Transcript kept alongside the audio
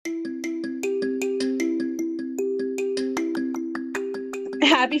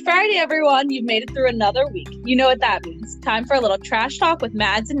Happy Friday, everyone. You've made it through another week. You know what that means. Time for a little trash talk with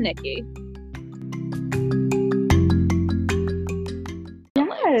Mads and Niki.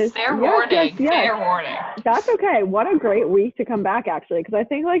 Yes. Fair warning. Fair warning. That's okay. What a great week to come back, actually, because I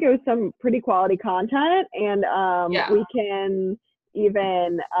think it was some pretty quality content, and we can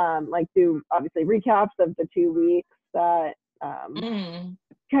even do obviously recaps of the 2 weeks that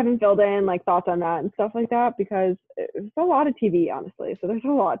Kevin filled in, thoughts on that and stuff like that, because it's a lot of TV, honestly. So there's a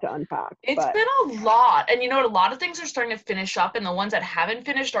lot to unpack. It's been a lot. And you know what? A lot of things are starting to finish up, and the ones that haven't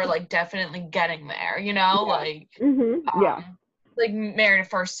finished are definitely getting there, you know? Like Married at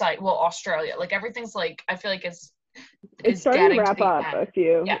First Sight, Australia. Everything's I feel like it's starting to getting wrap up end. a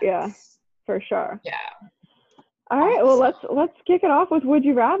few. Yes. Yeah, for sure. Yeah. All right, well, let's kick it off with Would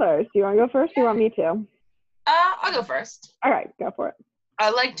You Rather. Do you want to go first? Or do you want me to? I'll go first. All right, go for it. I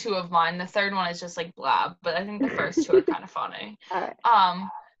like 2 of mine. The third one is just blah, but I think the first 2 are kind of funny. All right.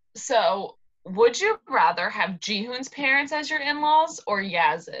 So would you rather have Jihoon's parents as your in-laws or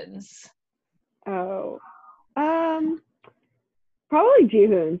Yazin's? Oh, probably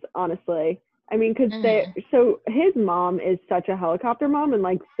Jihoon's, honestly. I mean, because so his mom is such a helicopter mom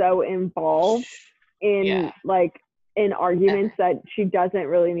and so involved in in arguments that she doesn't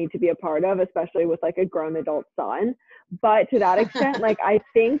really need to be a part of, especially with a grown adult son. But to that extent, I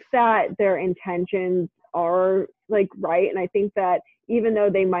think that their intentions are right, and I think that even though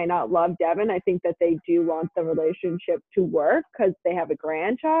they might not love Devin, I think that they do want the relationship to work because they have a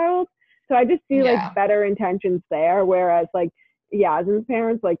grandchild. So I just see better intentions there, whereas Yazin's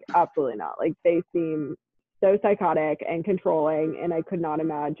parents, absolutely not. They seem so psychotic and controlling, and I could not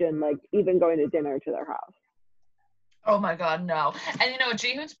imagine even going to dinner to their house. Oh my God, no. And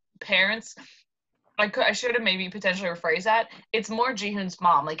Jihoon's parents, I should have maybe potentially rephrased that. It's more Jihoon's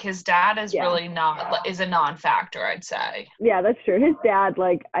mom. His dad is really not, is a non-factor, I'd say. Yeah, that's true. His dad,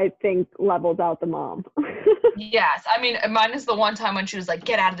 I think, levels out the mom. Yes. I mean, minus the one time when she was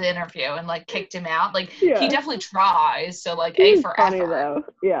get out of the interview and kicked him out. He definitely tries. So A for funny, effort. Though.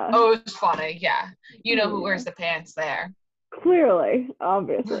 Yeah. Oh, it was funny. Yeah. You know who wears the pants there. Clearly,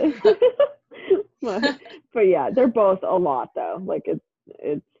 obviously. but yeah, they're both a lot though.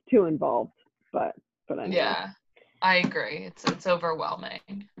 It's too involved. But anyway. Yeah, I agree. It's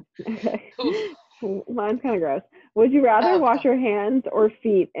overwhelming. Okay. Mine's kind of gross. Would you rather wash your hands or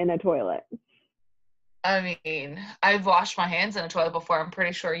feet in a toilet? I mean, I've washed my hands in a toilet before. I'm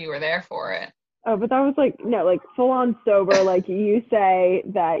pretty sure you were there for it. Oh, but that was no, full on sober. You say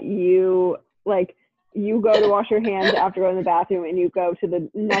that you go to wash your hands after going to the bathroom, and you go to the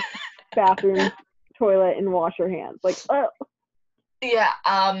next bathroom toilet and wash your hands. Oh. Yeah.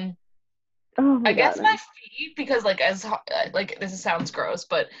 Oh my I guess God. my feet, because this sounds gross,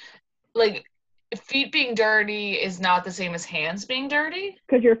 but feet being dirty is not the same as hands being dirty.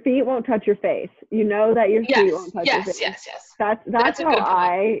 Because your feet won't touch your face. You know that your feet won't touch your face. Yes. That's how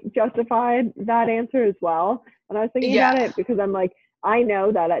I justified that answer as well. And I was thinking about it because I'm I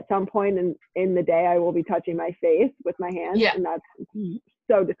know that at some point in the day I will be touching my face with my hands, and that's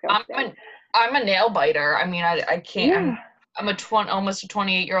so disgusting. I'm a nail biter. I mean, I can't. Yeah. I'm almost a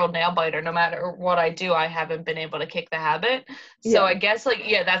 28-year-old nail biter. No matter what I do, I haven't been able to kick the habit. So I guess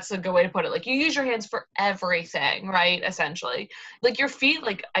that's a good way to put it. You use your hands for everything, right? Essentially, your feet.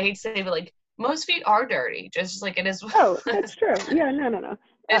 I hate to say, but most feet are dirty. Just it is. Oh, that's true. Yeah, no.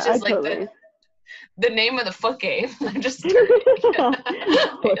 It's just totally. the name of the foot game. They're just dirty.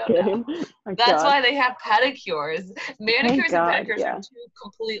 That's why they have pedicures. Manicures and pedicures are 2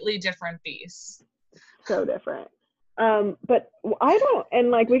 completely different beasts. So different. But I don't,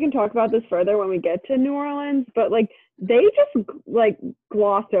 and we can talk about this further when we get to New Orleans, but they just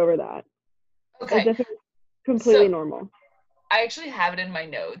glossed over that. Okay. It's completely normal. I actually have it in my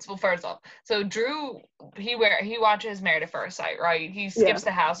notes. Well, first off, so Drew, he watches Married at First Sight, right? He skips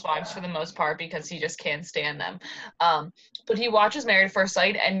the Housewives for the most part because he just can't stand them. But he watches Married at First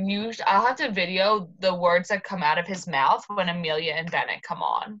Sight, and I'll have to video the words that come out of his mouth when Amelia and Bennett come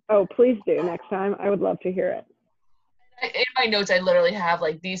on. Oh, please do next time. I would love to hear it. In my notes, I literally have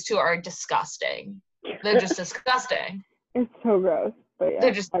these 2 are disgusting. They're just disgusting. It's so gross. But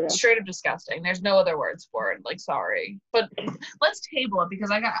they're just straight up disgusting. There's no other words for it. Sorry. But let's table it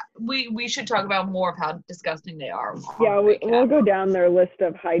because we should talk about more of how disgusting they are. Yeah, we'll go down their list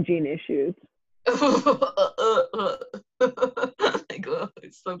of hygiene issues. It's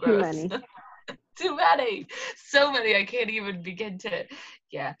so gross. Too many. Too many. So many. I can't even begin to.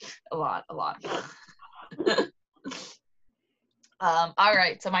 Yeah, a lot. All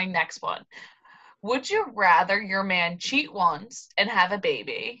right. So my next one. Would you rather your man cheat once and have a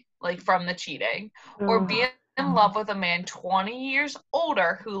baby, from the cheating, or be in in love with a man 20 years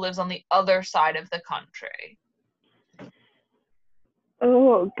older who lives on the other side of the country?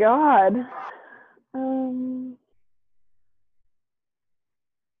 Oh, God. I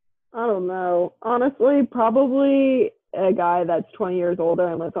don't know. Honestly, probably a guy that's 20 years older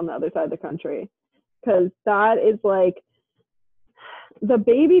and lives on the other side of the country. Because that is like, the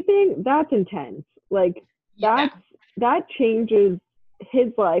baby thing, that's intense. Like, that changes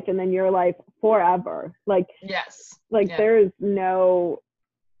his life and then your life forever. Like, there is no,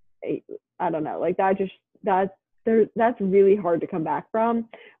 I don't know, like that's really hard to come back from.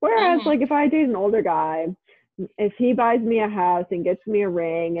 Whereas like if I date an older guy, if he buys me a house and gets me a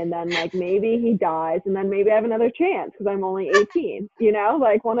ring and then like maybe he dies and then maybe I have another chance because I'm only 18, you know,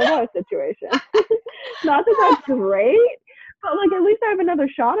 like one of those situations. Not that that's great, but like at least I have another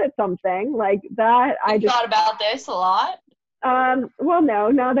shot at something like that. I just thought about this a lot. Well, no,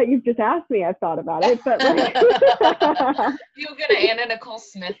 now that you've just asked me, I've thought about it, but like you're gonna Anna Nicole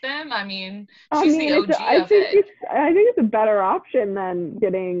Smith him? I mean, she's the OG I think it's a better option than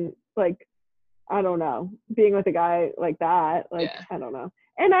getting like, I don't know, being with a guy like that. Like, I don't know.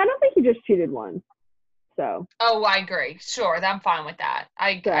 And I don't think he just cheated once. So. Oh, I agree. Sure, I'm fine with that.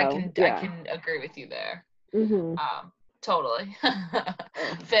 I can agree with you there. Totally.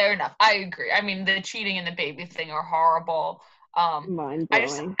 Fair enough. I agree. I mean, the cheating and the baby thing are horrible.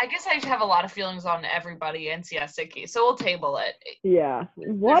 Mind-blowing. I guess I just have a lot of feelings on everybody and Siesta Key, so we'll table it. Yeah.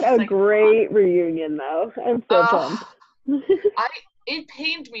 What a great reunion, though. I'm so pumped. It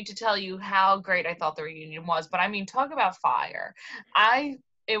pained me to tell you how great I thought the reunion was, but I mean, talk about fire. That's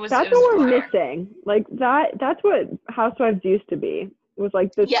what we're missing. Like that's what Housewives used to be. Was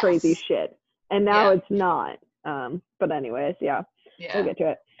like this crazy shit. And now it's not. But anyways, we'll get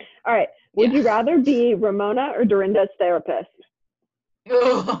to it. All right. Would you rather be Ramona or Dorinda's therapist?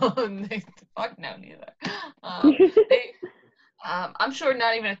 Fuck no, neither. I'm sure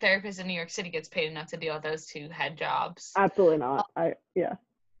not even a therapist in New York City gets paid enough to deal with those two head jobs. Absolutely not.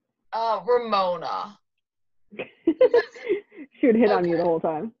 Ramona. She would hit on you the whole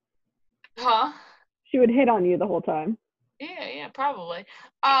time. Huh? She would hit on you the whole time. Yeah, probably.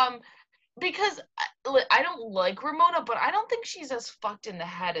 Because I don't like Ramona, but I don't think she's as fucked in the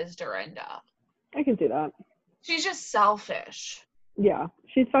head as Dorinda. I can see that. She's just selfish. Yeah,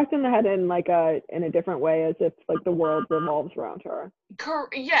 she's fucked in the head in like in a different way, as if like the world revolves around her.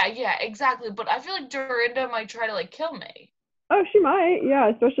 Yeah, exactly. But I feel like Dorinda might try to like kill me. Oh, she might. Yeah,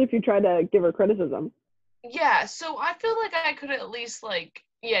 especially if you try to give her criticism. Yeah, so I feel like I could at least like,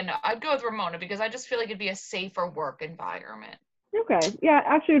 I'd go with Ramona because I just feel like it'd be a safer work environment. Okay. Yeah,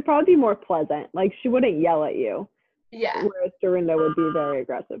 actually, it'd probably be more pleasant. Like, she wouldn't yell at you. Yeah. Whereas Dorinda would be very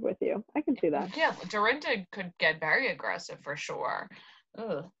aggressive with you. I can see that. Yeah, Dorinda could get very aggressive for sure.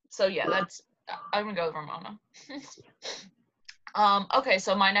 Ugh. So, I'm going to go with Ramona. Okay,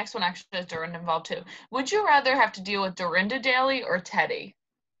 so my next one actually is Dorinda involved too. Would you rather have to deal with Dorinda daily or Teddy?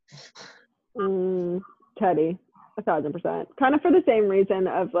 Teddy. 1,000%. Kind of for the same reason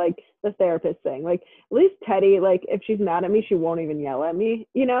of like the therapist thing. Like at least Teddy, like if she's mad at me, she won't even yell at me,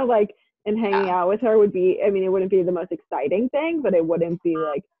 you know, like, and hanging out with her would be, I mean, it wouldn't be the most exciting thing, but it wouldn't be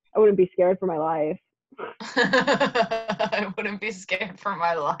like, I wouldn't be scared for my life. I wouldn't be scared for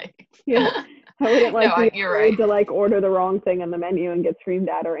my life. Yeah. I wouldn't like be afraid to like order the wrong thing on the menu and get screamed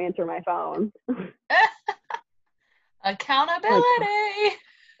at or answer my phone. Accountability.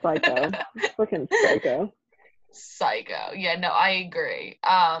 Psycho. Freaking psycho. Yeah, no, I agree.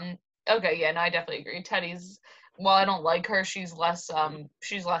 Okay, yeah, no, I definitely agree. Teddy's, while I don't like her, she's less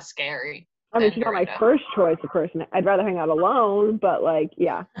scary. I mean, she's not my first choice of person. I'd rather hang out alone, but like,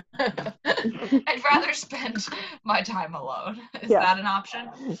 yeah. I'd rather spend my time alone. Is that an option?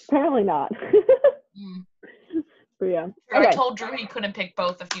 Apparently not. But yeah. Okay. I told Drew he couldn't pick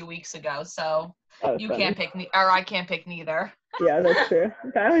both a few weeks ago, so can't pick I can't pick neither. Yeah, that's true.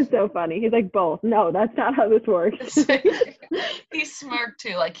 That was so funny. He's like, both. No, that's not how this works. He smirked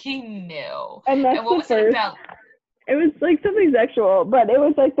too, like he knew. And that's what was it about? It was like something sexual, but it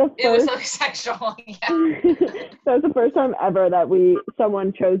was like the first. It was something sexual, yeah. That was the first time ever that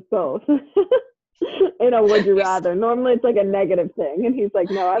someone chose both. In a would you rather. Normally it's like a negative thing, and he's like,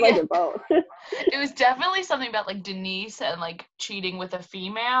 no, I like it both. It was definitely something about like Denise and like cheating with a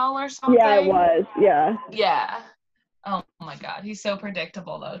female or something. Yeah, it was. Yeah. Yeah. Oh my God, he's so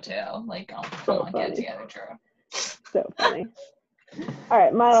predictable though too. Like, oh my God, together, Drew. So funny. All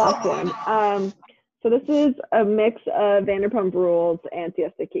right, my last one. So this is a mix of Vanderpump Rules and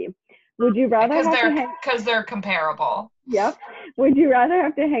Siesta Key. Would you rather because they're comparable? Yep. Would you rather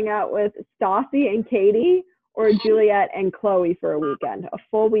have to hang out with Stassi and Katie or Juliet and Chloe for a weekend. A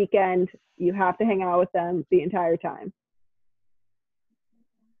full weekend. You have to hang out with them the entire time.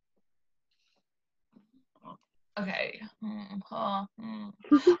 Okay.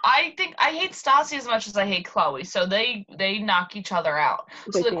 I think I hate Stassi as much as I hate Chloe, so they knock each other out.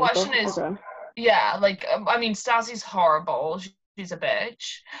 So the question is, yeah, like, I mean, Stassi's horrible. She's a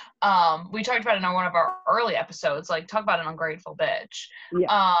bitch. We talked about it in one of our early episodes, like, talk about an ungrateful bitch.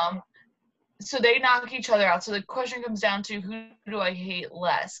 Yeah. So they knock each other out. So the question comes down to, who do I hate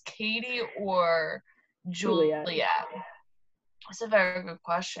less, Katie or Juliet? That's a very good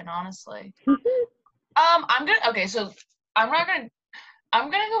question, honestly. I'm gonna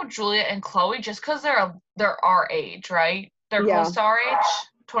go Juliet and Chloe just because they're our age, right? They're close to our age,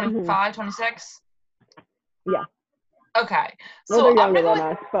 25, 26. Yeah. Okay. Well, so they're younger than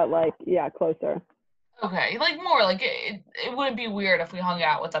us, but like, yeah, closer. Okay, like more like it wouldn't be weird if we hung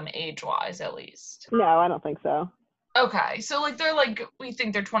out with them age-wise, at least. No, I don't think so. Okay, so like they're like, we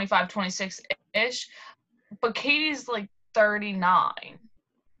think they're 25, 26-ish, but Katie's like 39.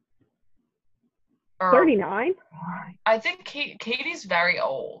 39? I think Katie's very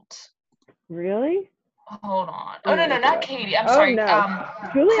old. Really? Hold on. Oh, no, not Katie. I'm sorry. No.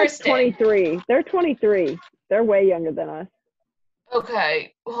 Juliet's 23. They're 23. They're way younger than us.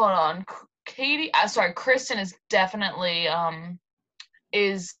 Okay, hold on. Katie, Kristen is definitely, in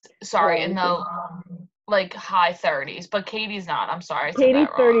the, like, high 30s, but Katie's not. I'm sorry. Katie's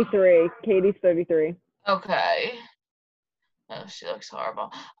 33. Katie's 33. Okay. Oh, she looks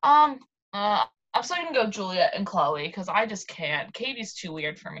horrible. I'm still gonna go Juliet and Chloe because I just can't. Katie's too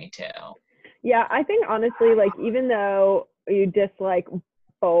weird for me too. Yeah, I think honestly, like, even though you dislike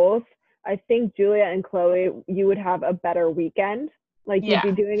both, I think Juliet and Chloe, you would have a better weekend. Like, you'd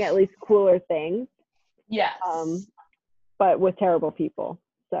be doing at least cooler things. Yes. But with terrible people.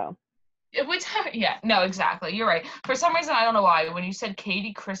 So. No, exactly. You're right. For some reason, I don't know why. When you said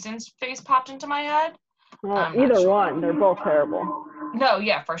Katie, Kristen's face popped into my head. Either one. They're both terrible. No,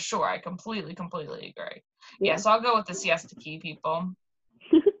 yeah, for sure. I completely agree. Yeah, so I'll go with the Siesta Key people.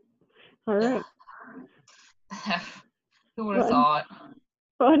 All right. Who would have thought?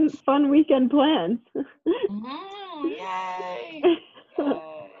 Fun weekend plans. Yay!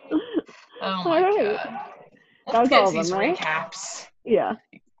 Oh my god. That was all of them, these right? recaps. Yeah.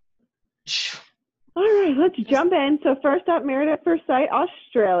 All right, let's jump in. So first up, Married at First Sight,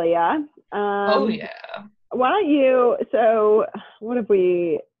 Australia. Oh yeah. Why don't you? So what have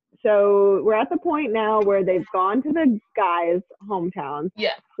we? So we're at the point now where they've gone to the guys' hometowns.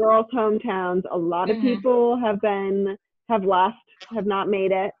 Yeah. Girls' hometowns. A lot of people have not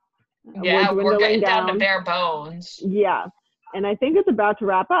made it. Yeah, we're getting down to bare bones. Yeah. And I think it's about to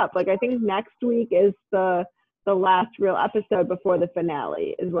wrap up. Like, I think next week is the last real episode before the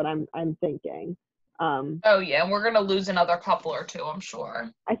finale is what I'm thinking. Oh yeah, and we're gonna lose another couple or two, I'm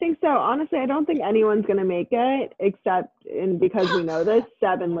sure. I think so. Honestly, I don't think anyone's gonna make it except, and because we know this,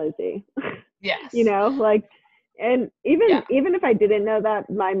 Seb and Lizzie. Yes. You know, like, and even if I didn't know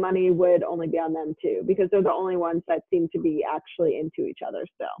that, my money would only be on them too, because they're the only ones that seem to be actually into each other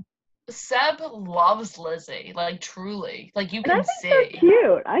still. Seb loves Lizzie, like, truly. Like, you can see. They're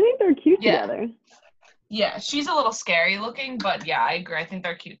cute. I think they're cute together. Yeah, she's a little scary looking, but yeah, I agree. I think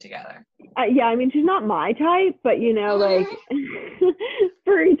they're cute together. Yeah, I mean, she's not my type, but, you know, like,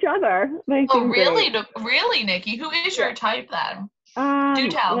 for each other. Oh, really? Really, Nikki? Who is your type then? Do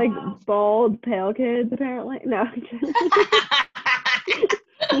tell. Like, bald, pale kids, apparently. No.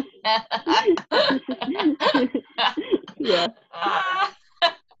 Yeah.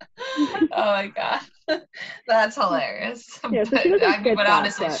 Oh my god, that's hilarious. Yeah, so but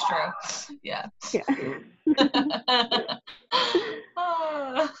honestly, it's true. Yeah.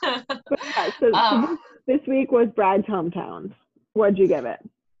 So this week was Brad's hometowns. What'd you give it?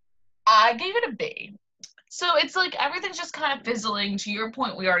 I gave it a B. So it's like everything's just kind of fizzling. To your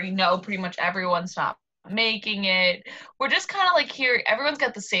point, we already know pretty much everyone's not making it. We're just kind of like here, everyone's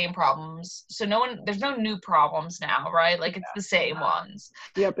got the same problems, so there's no new problems now, right? Like, it's the same ones.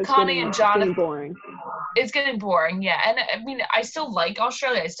 Yep. Connie and Jonathan, getting boring. It's getting boring, yeah. And I mean, I still like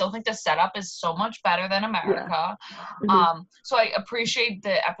Australia. I still think the setup is so much better than America. So I appreciate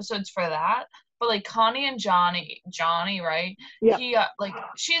the episodes for that. But like Connie and Johnny, right? Yeah. He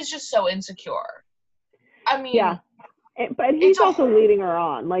she is just so insecure. I mean, yeah. But he's also leading her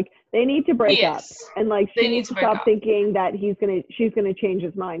on. Like, they need to break up, and like she needs to stop thinking that she's gonna change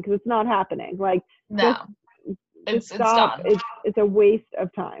his mind, because it's not happening. Like, no, it's done. It's a waste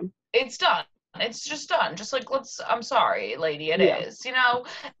of time. It's done. It's just done. Just like, I'm sorry, lady, it is. You know,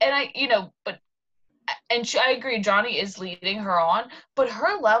 and but And I agree, Johnny is leading her on, but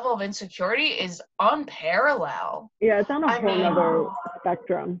her level of insecurity is unparalleled. Yeah, it's on a whole nother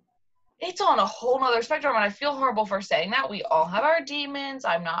spectrum. It's on a whole nother spectrum, and I feel horrible for saying that. We all have our demons.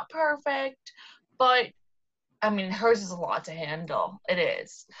 I'm not perfect, but I mean, hers is a lot to handle. It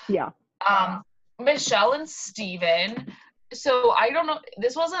is. Yeah. Michelle and Steven. So I don't know,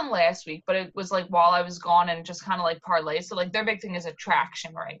 this wasn't last week, but it was like while I was gone and just kind of like parlay. So like their big thing is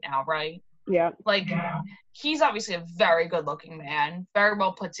attraction right now, right? Yeah. Like he's obviously a very good looking man, very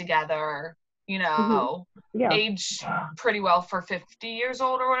well put together, you know, aged pretty well for 50 years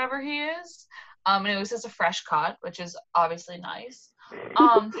old or whatever he is. And it was just a fresh cut, which is obviously nice.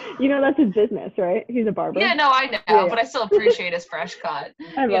 You know, that's his business, right? He's a barber. Yeah, no, I know, but I still appreciate his fresh cut.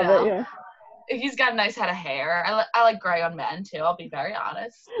 I love it, yeah. He's got a nice head of hair. I like gray on men too, I'll be very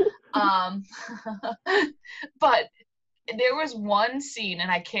honest. But there was one scene, and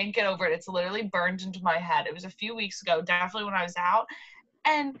I can't get over it. It's literally burned into my head. It was a few weeks ago, definitely when I was out.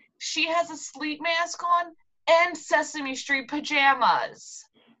 And she has a sleep mask on and Sesame Street pajamas.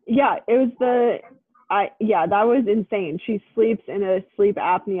 Yeah, it was that was insane. She sleeps in a sleep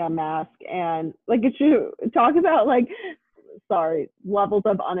apnea mask, and like it should talk about like levels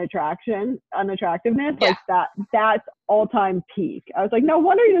of unattractiveness. Like that's all-time peak. I was like, no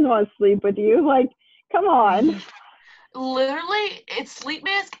wonder he doesn't want to sleep with you. Like, come on. Literally, it's sleep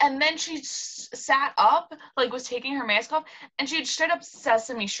mask, and then she sat up, like was taking her mask off, and she had straight up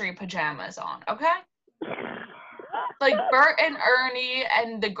Sesame Street pajamas on, okay? Like Bert and Ernie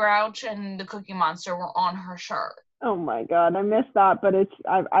and the Grouch and the Cookie Monster were on her shirt. Oh my God, I missed that, but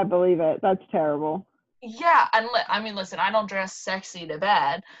I believe it. That's terrible. Yeah, and I mean, listen, I don't dress sexy to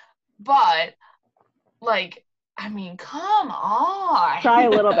bed, but like, I mean, come on. Try a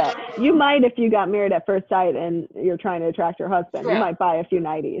little bit. You might if you got married at first sight and you're trying to attract your husband. You might buy a few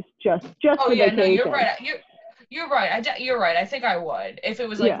nighties just for vacation. No, you're right. You're right. You're right. I think I would if it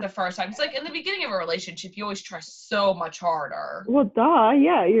was like the first time. It's like in the beginning of a relationship, you always try so much harder. Well, duh.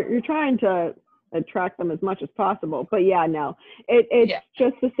 Yeah, you're trying to attract them as much as possible. But yeah, no, it's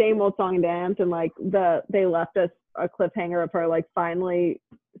just the same old song and dance. And like they left us a cliffhanger of her like finally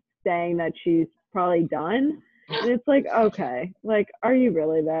saying that she's probably done. And it's like, okay, like, are you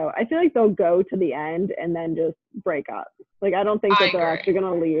really though? I feel like they'll go to the end and then just break up. Like, I don't think that they're actually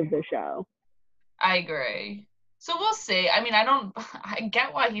going to leave the show. I agree. So we'll see. I mean, I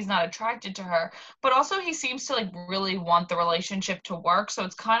get why he's not attracted to her, but also he seems to like really want the relationship to work. So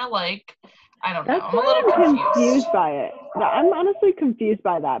it's kind of like, I don't know. I'm a little confused by it. I'm honestly confused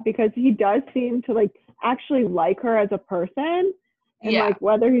by that because he does seem to like actually like her as a person. And like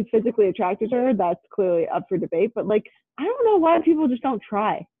whether he's physically attracted to her, that's clearly up for debate. But like, I don't know why people just don't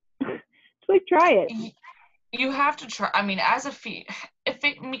try. Just like try it. You have to try. I mean, as a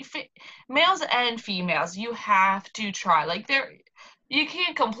males and females, you have to try. Like you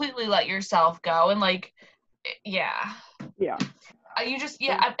can't completely let yourself go. And like, yeah. You just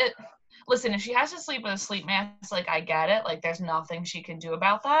listen, if she has to sleep with a sleep mask, like, I get it. Like, there's nothing she can do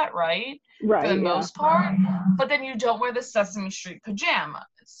about that, right? Right. For the most part. But then you don't wear the Sesame Street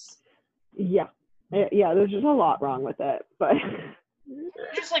pajamas. Yeah. Yeah, there's just a lot wrong with it. But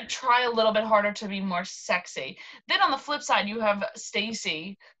just, like, try a little bit harder to be more sexy. Then on the flip side, you have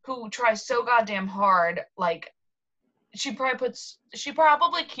Stacy, who tries so goddamn hard, like, she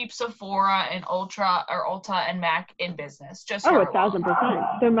probably keeps Sephora and Ulta and MAC in business. Just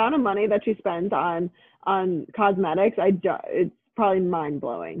 1,000%. The amount of money that she spends on cosmetics, it's probably mind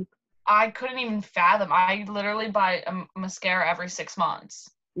blowing. I couldn't even fathom. I literally buy a mascara every 6 months.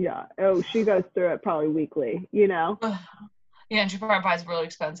 Yeah. Oh, she goes through it probably weekly. You know. Yeah, and she probably buys really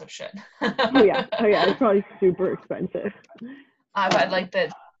expensive shit. Oh yeah. It's probably super expensive. I buy like the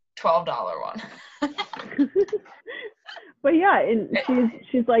 $12 one. But yeah, and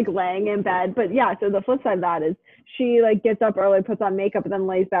she's like laying in bed. But yeah, so the flip side of that is she like gets up early, puts on makeup, and then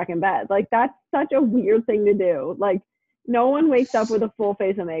lays back in bed. Like that's such a weird thing to do. Like no one wakes up with a full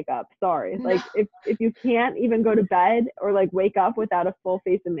face of makeup. Sorry. Like if you can't even go to bed or like wake up without a full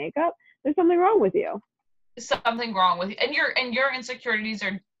face of makeup, there's something wrong with you. Something wrong with you. And your insecurities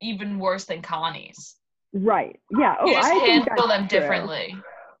are even worse than Connie's. Right. Yeah. You just handle them differently.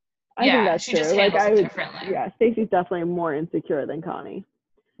 I think that's she true. Just handles it differently. Yeah, Stacey's definitely more insecure than Connie.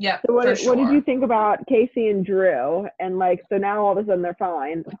 Yeah. So what did you think about Casey and Drew? And like, so now all of a sudden they're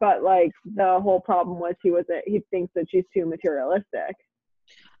fine, but like the whole problem was he thinks that she's too materialistic.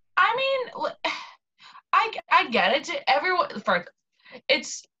 I mean, I get it. To everyone,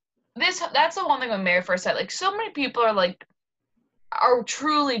 that's the one thing when Mary first said. Like, so many people are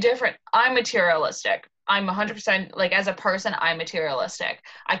truly different. I'm materialistic. I'm 100%, like, as a person, I'm materialistic.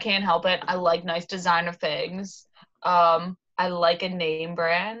 I can't help it. I like nice designer things. I like a name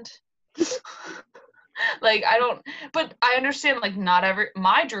brand. Like, but I understand, like, not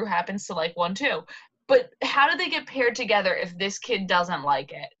my Drew happens to like one too. But how did they get paired together if this kid doesn't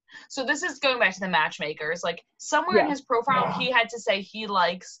like it? So this is going back to the matchmakers. Like, somewhere in his profile, he had to say he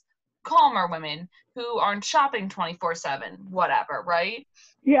likes calmer women who aren't shopping 24/7, whatever, right?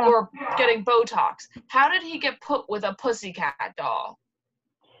 Yeah. Or getting Botox. How did he get put with a pussycat doll?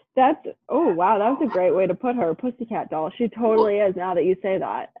 Oh wow, that was a great way to put her, pussycat doll. She totally is, now that you say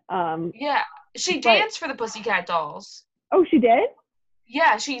that. Yeah, she danced for the pussycat dolls. Oh, she did?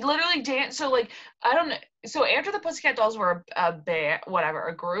 Yeah, she literally danced. So, like, I don't know. So after the pussycat dolls were a band, whatever,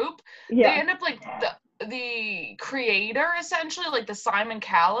 a group, they end up, like, the creator, essentially, like the Simon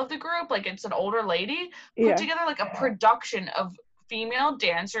Cowell of the group, like, it's an older lady, put together, like, a production of female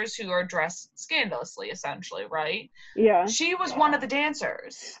dancers who are dressed scandalously, essentially, right? Yeah. She was one of the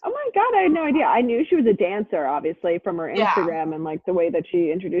dancers. Oh my God, I had no idea. I knew she was a dancer, obviously, from her Instagram and, like, the way that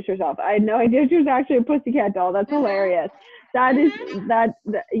she introduced herself. I had no idea she was actually a pussycat doll. That's hilarious. That is,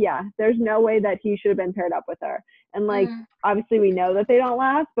 yeah, there's no way that he should have been paired up with her. And, like, obviously we know that they don't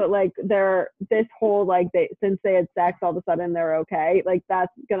last, but, like, this whole, like, since they had sex, all of a sudden they're okay. Like,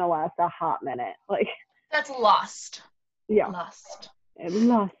 that's going to last a hot minute. Like, that's lust. Yeah. Lust.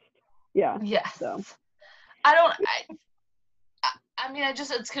 Yeah. Yes. So. I mean,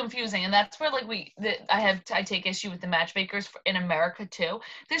 it's confusing, and that's where, like, I take issue with the matchmakers in America too.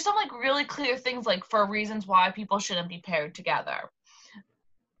 There's some, like, really clear things, like, for reasons why people shouldn't be paired together.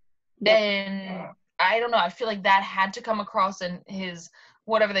 Yep. And I don't know, I feel like that had to come across in his,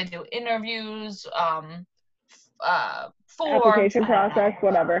 whatever they do, interviews, application process,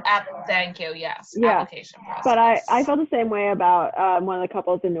 whatever. Thank you. Yes. Yeah. Application process. But I felt the same way about one of the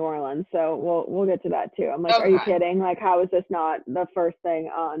couples in New Orleans. So we'll get to that too. I'm like, Are you kidding? Like, how is this not the first thing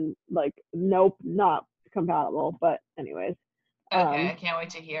on? Like, nope, not compatible. But anyways. Okay, I can't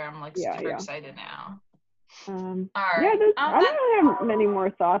wait to hear. I'm, like, super excited now. All right. Yeah, I don't really have many more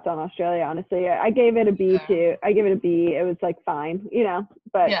thoughts on Australia, honestly. I gave it a B too. I gave it a B. It was, like, fine,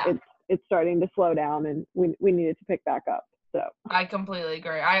 but it's starting to slow down, and we needed to pick back up. So I completely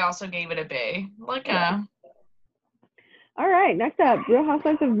agree. I also gave it a B. Like, All right, next up, Real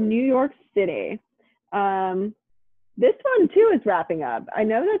Housewives of New York City. This one too is wrapping up. I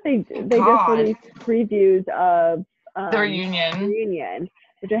know that they just released previews of the reunion,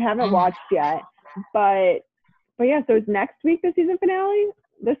 which I haven't watched yet. But yeah, so it's next week, the season finale.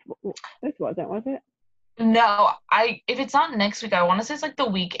 This wasn't, was it? No, if it's not next week, I want to say it's, like, the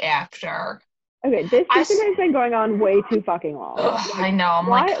week after. Okay, this season has been going on way too fucking long. Like, I know.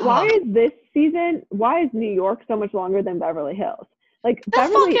 Why is this season? Why is New York so much longer than Beverly Hills? Like, the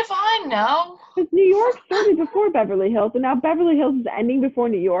fuck if I know? Because New York started before Beverly Hills, and now Beverly Hills is ending before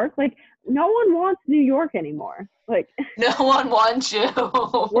New York. Like, no one wants New York anymore. Like, no one wants you.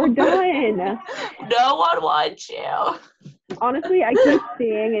 We're done. No one wants you. Honestly, I keep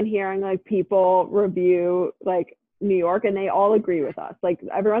seeing and hearing, like, people review, like, New York, and they all agree with us. Like,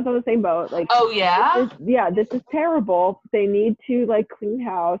 everyone's on the same boat. Like, oh yeah, this is terrible. They need to, like, clean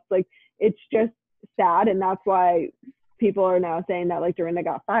house. Like, it's just sad, and that's why people are now saying that, like, Dorinda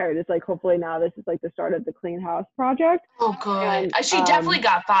got fired. It's like, hopefully now this is, like, the start of the clean house project. Oh good. And, she definitely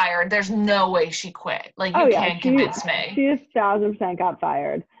got fired. There's no way she quit. Like, you can't convince me. She 1,000% got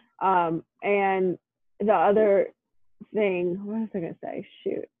fired. And the other thing, what was I gonna say?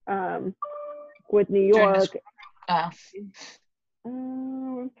 Shoot. With New York.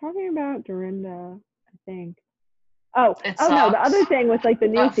 We're talking about Dorinda, I think. No, the other thing was, like, the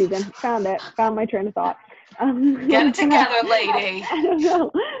new season. Found my train of thought. Get it together, lady. I don't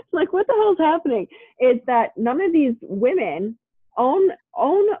know. Like, what the hell is happening? Is that none of these women own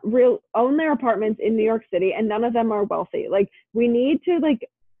their apartments in New York City, and none of them are wealthy. Like, we need to, like,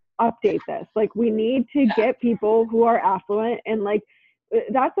 update this. Like, we need to get people who are affluent, and, like,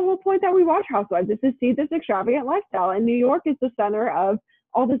 that's the whole point that we watch Housewives, is to see this extravagant lifestyle. And New York is the center of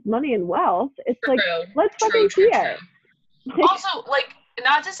all this money and wealth. It's like, let's fucking see it. Also, like,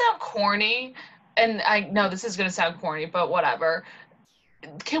 not to sound corny, and I know this is going to sound corny, but whatever.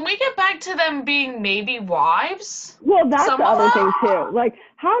 Can we get back to them being maybe wives? Well, that's the other thing too. Like,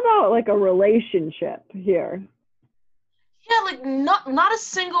 how about, like, a relationship here? Yeah, like, not a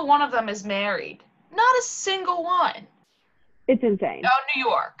single one of them is married. Not a single one. It's insane. Oh, New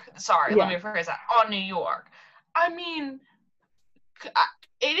York. Sorry, let me rephrase that. On New York. I mean,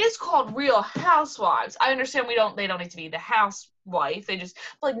 it is called Real Housewives. I understand they don't need to be the housewife. They just,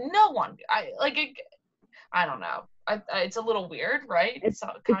 like, no one. I don't know. it's a little weird, right? It's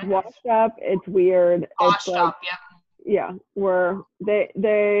washed up. It's weird. Washed it's up, yeah.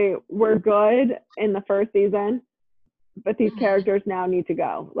 They were good in the first season, but these characters now need to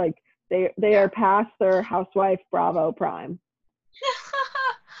go. Like they are past their housewife Bravo prime.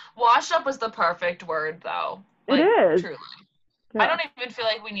 Washed up was the perfect word, though. Like, it is. Truly. Yeah. I don't even feel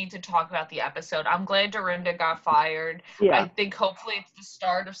like we need to talk about the episode. I'm glad Dorinda got fired. Yeah. I think hopefully it's the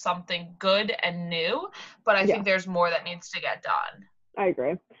start of something good and new, but I think there's more that needs to get done. I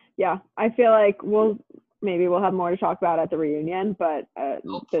agree. Yeah. I feel like we'll have more to talk about at the reunion, but this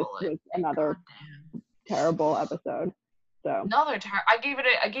was another terrible episode. So I gave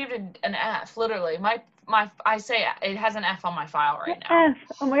it an F, literally. I say it has an F on my file right now. F.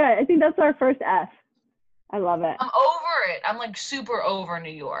 Oh my god, I think that's our first F. I love it. I'm over it. I'm like super over New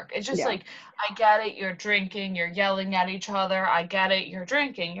York. It's just like, I get it, you're drinking, you're yelling at each other. I get it, you're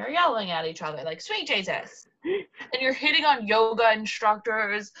drinking, you're yelling at each other. Like, sweet Jesus. And you're hitting on yoga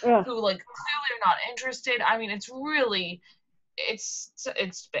instructors who like clearly are not interested. I mean, it's really, it sucks.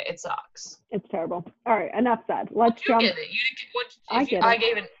 It's terrible. All right, enough said. Let's jump. Give it? I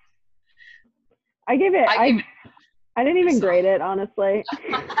gave it. I didn't even grade it, honestly.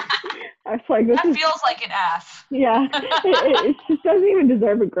 I was like, that feels like an F. Yeah, it just doesn't even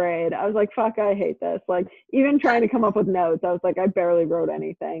deserve a grade. I was like, fuck, I hate this. Like, even trying to come up with notes, I was like, I barely wrote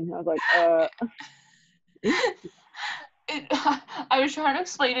anything. I was like, I was trying to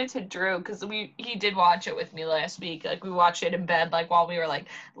explain it to Drew because he did watch it with me last week. Like, we watched it in bed, like while we were like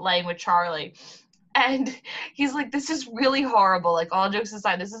laying with Charlie. And he's like, this is really horrible. Like, all jokes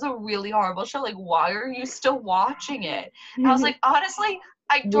aside, this is a really horrible show. Like, why are you still watching it? And I was like, honestly,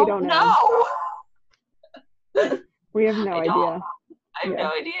 I don't know. We have no idea. I have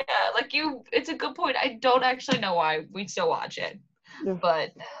no idea. Like, it's a good point. I don't actually know why we still watch it.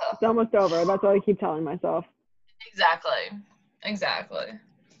 But it's almost over. That's what I keep telling myself. Exactly.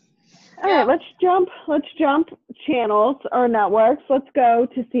 All right, let's jump channels or networks. Let's go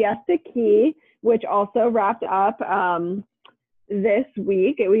to Siesta Key, which also wrapped up this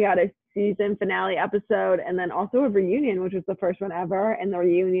week. We had a season finale episode and then also a reunion, which was the first one ever, and the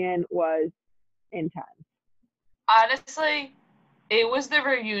reunion was intense. Honestly, it was the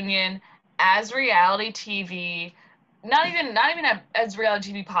reunion as reality TV, not even as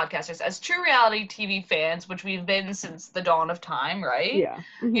reality TV podcasters, as true reality TV fans, which we've been since the dawn of time, right? Yeah.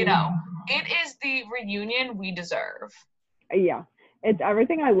 Mm-hmm. You know, it is the reunion we deserve. Yeah. It's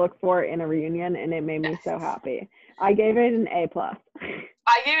everything I look for in a reunion, and it made me so happy. I gave it an A+.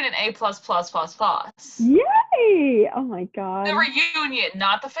 I gave it an A++++. Yay! Oh my god. The reunion,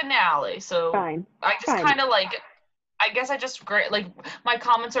 not the finale. So fine. I just kind of like, I guess I just like my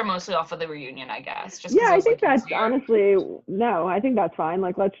comments are mostly off of the reunion, I guess. Just I think that's honestly I think that's fine.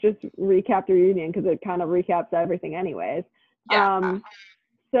 Like, let's just recap the reunion because it kind of recaps everything, anyways. Yeah.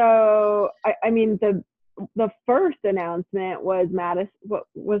 So I mean the first announcement was Madison. What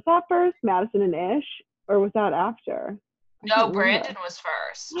was that first? Madison and Ish, or was that after? No, Brandon was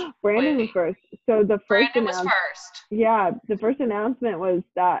first. Brandon was first. So the first Brandon was first. Yeah, the first announcement was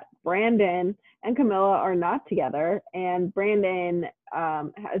that Brandon and Camilla are not together, and Brandon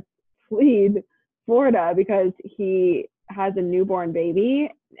has fled Florida because he has a newborn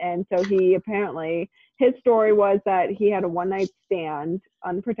baby, and so he apparently, his story was that he had a one-night stand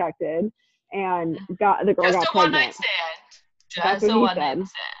unprotected, and the girl got pregnant. Just a one-night stand. Just a one-night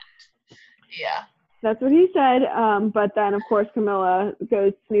stand. Yeah. That's what he said. But then, of course, Camilla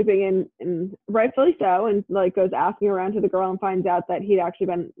goes snooping and rightfully so, and like goes asking around to the girl and finds out that he'd actually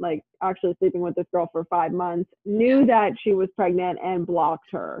been like actually sleeping with this girl for 5 months, knew that she was pregnant, and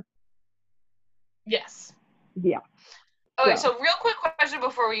blocked her. Yes. Yeah. Okay, so real quick question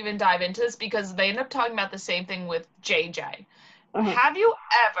before we even dive into this, because they end up talking about the same thing with JJ. Have you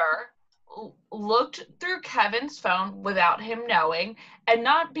ever looked through Kevin's phone without him knowing, and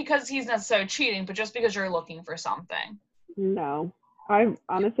not because he's necessarily cheating, but just because you're looking for something? No. I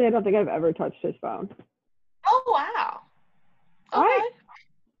honestly, I don't think I've ever touched his phone. Oh, wow. Okay.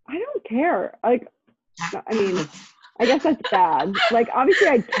 I don't care. Like, I mean, I guess that's bad. Like, obviously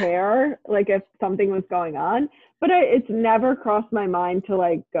I care, like, if something was going on, but it's never crossed my mind to,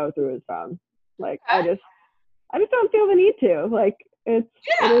 like, go through his phone. Like, I just don't feel the need to. Like, it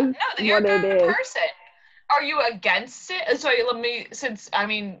is you're a what good it is. person. Are you against it? So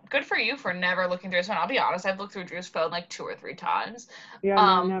good for you for never looking through his phone. I'll be honest, I've looked through Drew's phone like 2 or 3 times. Yeah,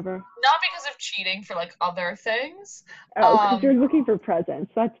 no, never. Not because of cheating, for like other things. Oh, because you're looking for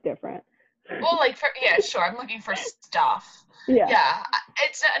presents. That's different. Well, like, sure, I'm looking for stuff. Yeah.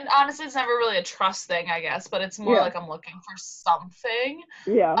 Honestly, it's never really a trust thing, I guess, but it's more like I'm looking for something.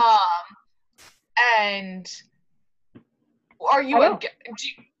 Yeah. And Are you I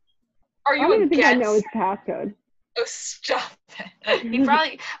don't even think I know his passcode. Oh, stop it. He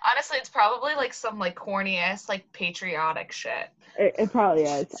probably, honestly, it's probably like some like corny ass like patriotic shit. It probably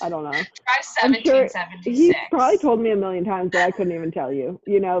is. I don't know. Try I'm sure 1776. he's probably told me a million times, but I couldn't even tell you.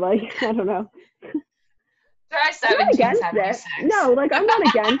 You know, like, I don't know. Try 1776. No, like, I'm not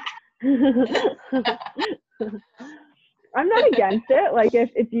against. I'm not against it. Like,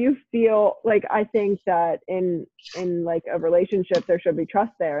 if you feel like, I think that in like a relationship there should be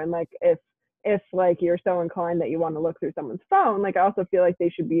trust there, and like if like you're so inclined that you want to look through someone's phone, like I also feel like they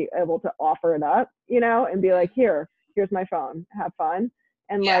should be able to offer it up, you know, and be like, here's my phone, have fun.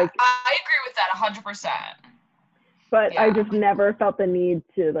 And yeah, like, I agree with that 100%. But yeah. I just never felt the need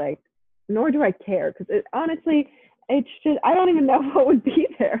to like, nor do I care, because honestly, it's just, I don't even know what would be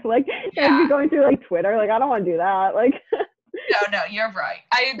there. Like, I'd be going through like Twitter. Like, I don't want to do that. Like, no, you're right.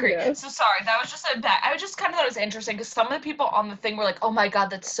 I agree. Yeah. So sorry, that was just I just kind of thought it was interesting because some of the people on the thing were like, "Oh my God,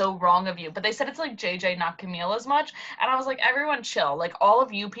 that's so wrong of you," but they said it's like JJ, not Camille, as much. And I was like, everyone chill. Like, all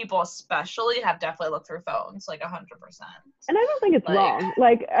of you people, especially, have definitely looked through phones, like 100%. And I don't think it's wrong.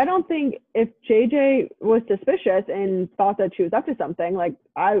 Like, I don't think if JJ was suspicious and thought that she was up to something, like,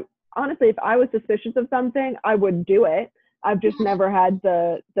 honestly, if I was suspicious of something, I would do it. I've just never had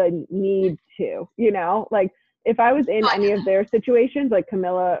the need to, you know, like, if I was in any of their situations, like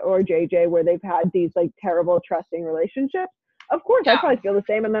Camilla or JJ, where they've had these like terrible trusting relationships, of course I'd probably feel the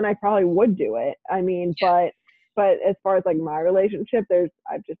same, and then I probably would do it. I mean, but as far as like my relationship,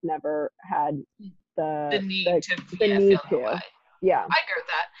 I've just never had the need to. Yeah, I agree with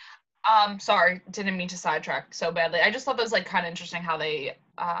that. Sorry, didn't mean to sidetrack so badly. I just thought that was like kind of interesting how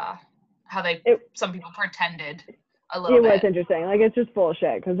some people pretended a little bit. It was interesting. Like, it's just full of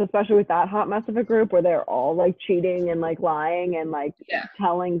shit, because especially with that hot mess of a group where they're all like cheating and like lying and like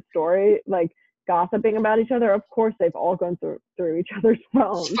telling stories, like gossiping about each other. Of course, they've all gone through each other's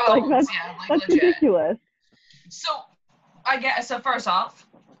phones. Like, that's ridiculous. So, so first off,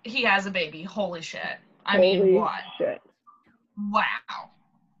 he has a baby. Holy shit. I mean, what? Shit. Wow.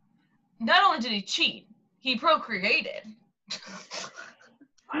 Not only did he cheat, he procreated.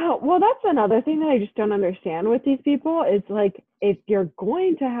 Well, that's another thing that I just don't understand with these people. Is like, if you're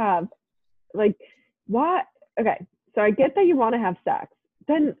going to have, like, what? Okay, so I get that you want to have sex.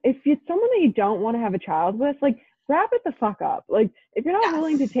 Then if it's someone that you don't want to have a child with, like, wrap it the fuck up. Like, if you're not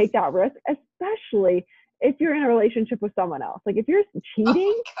willing to take that risk, especially if you're in a relationship with someone else. Like, if you're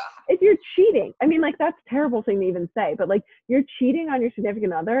cheating, I mean, like, that's a terrible thing to even say, but like, you're cheating on your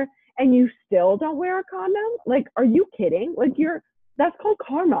significant other and you still don't wear a condom? Like, are you kidding? Like, that's called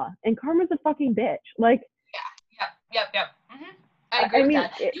karma, and karma's a fucking bitch. Like, yep. Mm-hmm. I agree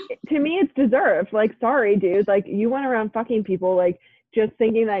with that. To me, it's deserved. Like, sorry, dude. Like, you went around fucking people, like, just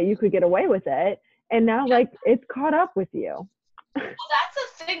thinking that you could get away with it, and now, like, it's caught up with you. Well, that's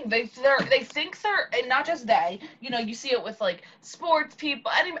the thing. They think they're, and not just they. You know, you see it with like sports people,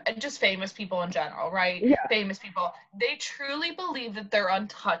 just famous people in general, right? Yeah. Famous people. They truly believe that they're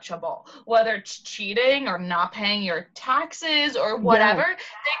untouchable, whether it's cheating or not paying your taxes or whatever.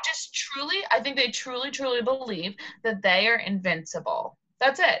 Yeah. I think they truly believe that they are invincible.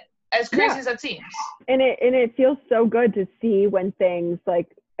 That's it. As crazy as that seems. And it feels so good to see when things like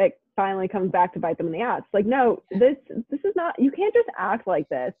it finally comes back to bite them in the ass. Like, no, this is not, you can't just act like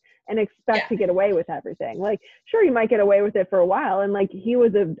this and expect to get away with everything. Like, sure, you might get away with it for a while, and like, he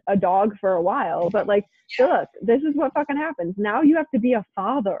was a dog for a while, but like, look, this is what fucking happens. Now you have to be a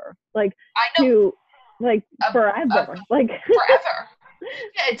father, like, to like forever. Like, forever.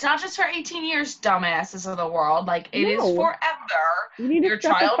 Yeah, it's not just for 18 years, dumbasses of the world. Like, it is forever. You need to your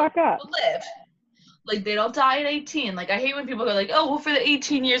child will live. Like, they don't die at 18. Like, I hate when people go like, oh, well, for the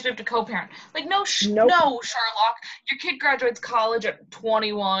 18 years we have to co-parent. Like, no, Sherlock. Your kid graduates college at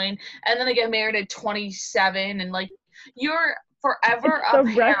 21, and then they get married at 27, and like, you're forever the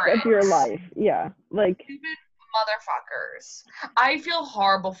rest of your life. Yeah, like, motherfuckers. I feel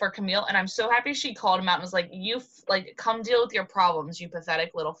horrible for Camille, and I'm so happy she called him out and was like, you come deal with your problems, you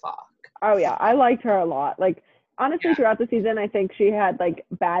pathetic little fuck. Oh yeah, I liked her a lot. Like, honestly, throughout the season, I think she had like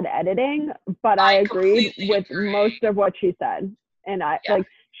bad editing, but I agreed with most of what she said. And like,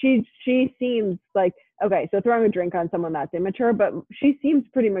 she seems like, okay, so throwing a drink on someone that's immature, but she seems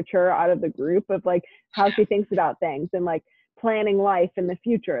pretty mature out of the group of like how she thinks about things and like planning life in the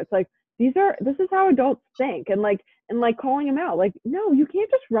future. It's like, this is how adults think, and calling him out. Like, no, you can't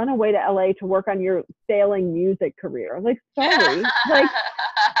just run away to LA to work on your failing music career. Like, sorry. Like,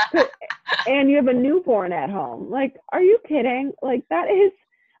 and you have a newborn at home. Like, are you kidding? Like,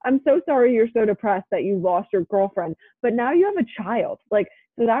 I'm so sorry you're so depressed that you lost your girlfriend, but now you have a child. Like,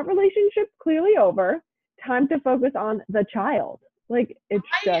 so that relationship's clearly over. time to focus on the child. Like, it's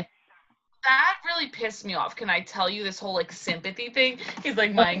just. That really pissed me off. Can I tell you this whole like sympathy thing? He's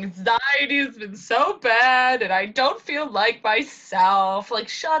like, my anxiety has been so bad and I don't feel like myself. Like,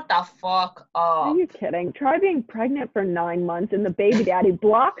 shut the fuck up. Are you kidding? Try being pregnant for 9 months and the baby daddy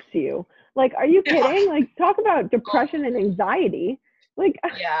blocks you. Like, are you kidding? Like, talk about depression and anxiety. Like,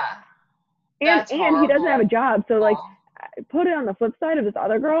 yeah. And he doesn't have a job. So like, put it on the flip side of this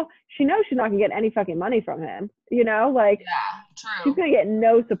other girl. She knows she's not gonna get any fucking money from him. You know, like, yeah, true. She's gonna get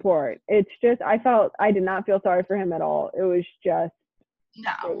no support. It's just, I did not feel sorry for him at all. It was just,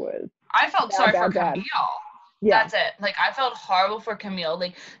 I felt sorry for Camille. Yeah. That's it. Like, I felt horrible for Camille.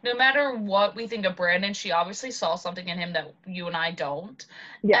 Like, no matter what we think of Brandon, she obviously saw something in him that you and I don't.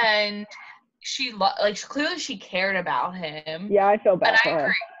 Yeah. And she, clearly she cared about him. Yeah, I feel bad for her.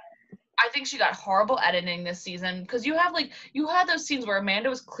 Agree. I think she got horrible editing this season because you had those scenes where Amanda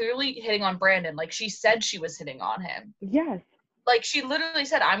was clearly hitting on Brandon. Like, she said she was hitting on him. Yes. Like, she literally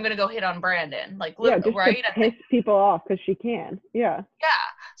said, I'm going to go hit on Brandon. Like, just right? to piss people off because she can. Yeah. Yeah.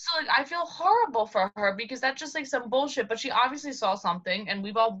 So, like, I feel horrible for her because that's just, like, some bullshit. But she obviously saw something, and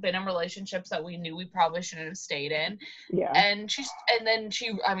we've all been in relationships that we knew we probably shouldn't have stayed in. Yeah. And then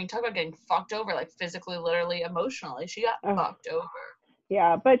she, I mean, talk about getting fucked over, like, physically, literally, emotionally. She got fucked over.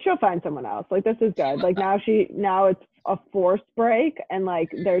 Yeah, but she'll find someone else. Like, this is good. Like, now it's a forced break, and, like,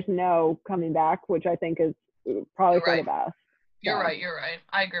 there's no coming back, which I think is probably for the best. You're right.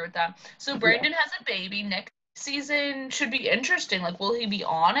 I agree with that. So Brandon has a baby. Next season should be interesting. Like, will he be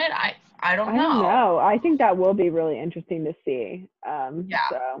on it? I don't know. I don't know. I think that will be really interesting to see.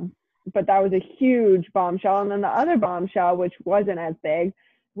 So, but that was a huge bombshell. And then the other bombshell, which wasn't as big,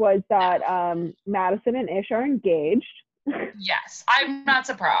 was that Madison and Ish are engaged. Yes. I'm not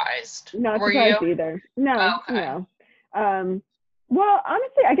surprised. Not Were surprised you? either. No. Okay. No. Well,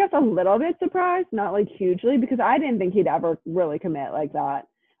 honestly, I guess a little bit surprised, not like hugely, because I didn't think he'd ever really commit like that.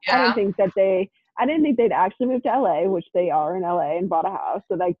 Yeah. I didn't think they'd actually move to LA, which they are in LA and bought a house.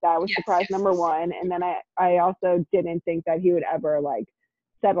 So like that was surprise number one. And then I also didn't think that he would ever like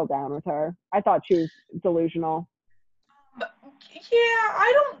settle down with her. I thought she was delusional. Yeah,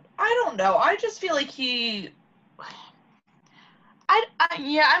 I don't know. I just feel like I'm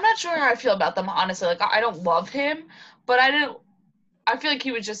not sure how I feel about them, honestly. Like, I don't love him, but I feel like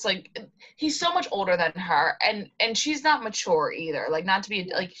he was just like, he's so much older than her, and she's not mature either. Like, not to be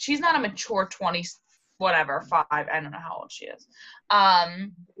like, she's not a mature 20 whatever 5. I don't know how old she is.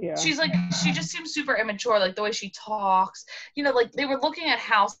 She's like, she just seems super immature, like the way she talks. You know, like they were looking at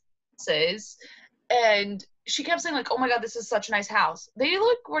houses, and she kept saying like, "Oh my God, this is such a nice house." They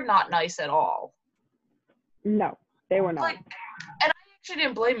were not nice at all. No, they were not. Like, and I actually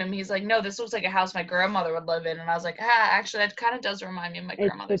didn't blame him. He's like, no, this looks like a house my grandmother would live in. And I was like, actually, that kind of does remind me of my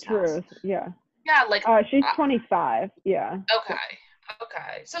grandmother's house. It's the truth, yeah. Yeah, like. She's 25, yeah. Okay.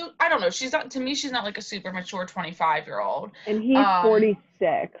 So, I don't know. She's not like a super mature 25-year-old. And he's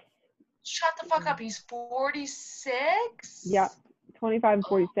 46. Shut the fuck up. He's 46? Yeah, 25 and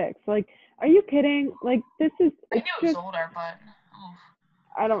 46. Like, are you kidding? Like, this is. I knew it was older, but.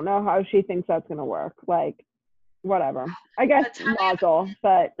 I don't know how she thinks that's going to work. Like, whatever. I guess nozzle,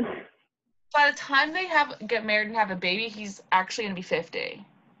 but. By the time they get married and have a baby, he's actually going to be 50.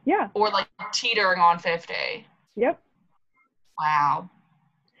 Yeah. Or like teetering on 50. Yep. Wow.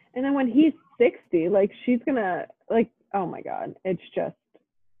 And then when he's 60, like she's going to, like, oh my God, it's just,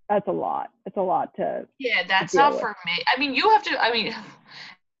 that's a lot. It's a lot to. Yeah, that's not for me. I mean, you have to,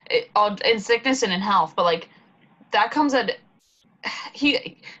 in sickness and in health, but like that comes at,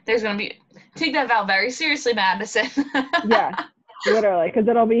 there's going to be, take that vow very seriously, Madison. Yeah, literally, because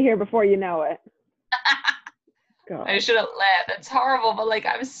it'll be here before you know it. God. I shouldn't laugh. It's horrible, but like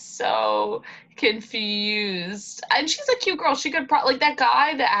I'm so confused. And she's a cute girl. She could like that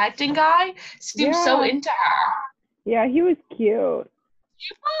guy, the acting guy, seems so into her. Yeah, he was cute.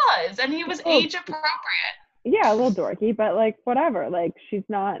 He was, and he was age appropriate. Yeah, a little dorky, but like whatever. Like she's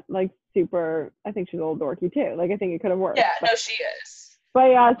not like super. I think she's a little dorky too. Like I think it could have worked. Yeah, no, she is.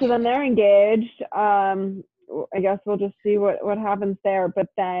 But yeah, so then they're engaged. I guess we'll just see what happens there. But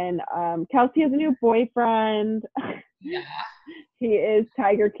then Kelsey has a new boyfriend. Yeah. He is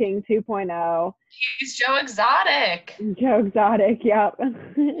Tiger King 2.0. He's Joe Exotic. Joe Exotic, yep.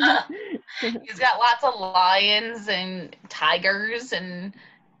 He's got lots of lions and tigers and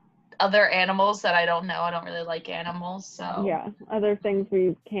other animals that I don't know. I don't really like animals, so. Yeah, other things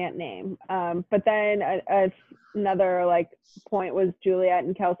we can't name. But then another like point was Juliet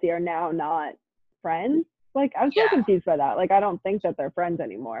and Kelsey are now not friends. Like I was so confused by that. Like I don't think that they're friends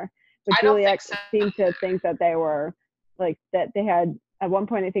anymore. But Juliet seemed to think that they were like that they had at one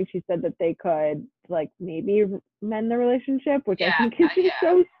point, I think she said that they could, like, maybe mend the relationship, which I think is just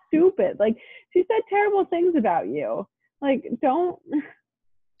so stupid. Like, she said terrible things about you. Like, don't.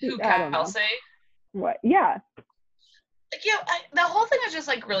 Who, Kelsey? What? Yeah. Like, the whole thing is just,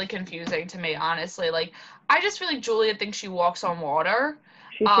 like, really confusing to me, honestly. Like, I just feel like Julia thinks she walks on water.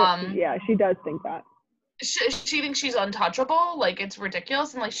 She does think that. She thinks she's untouchable. Like, it's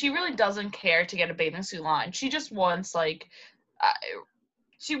ridiculous. And, like, she really doesn't care to get a bathing suit line. She just wants, like,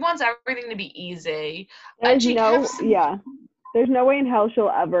 she wants everything to be easy. There's no way in hell she'll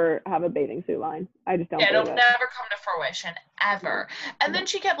ever have a bathing suit line. I just don't believe it. It'll never come to fruition, ever. And then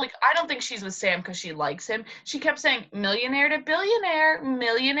she kept, like, I don't think she's with Sam because she likes him. She kept saying millionaire to billionaire,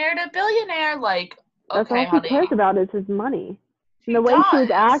 millionaire to billionaire. Like, okay, that's all she cares about is his money. And the way she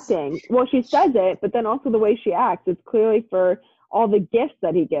was acting. Well, she says it, but then also the way she acts. It's clearly for all the gifts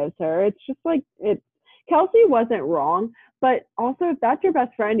that he gives her. It's just like, Kelsey wasn't wrong. But also, if that's your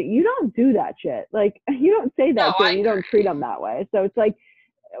best friend, you don't do that shit. Like, you don't say that shit. You don't treat them that way. So it's like,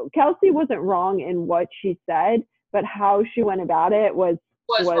 Kelsey wasn't wrong in what she said, but how she went about it was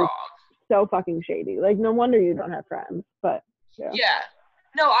wrong. So fucking shady. Like, no wonder you don't have friends. But yeah.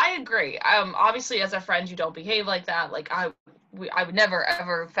 No, I agree. Obviously, as a friend, you don't behave like that. Like, I would never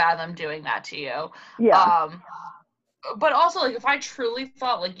ever fathom doing that to you. Yeah. But also, like, if I truly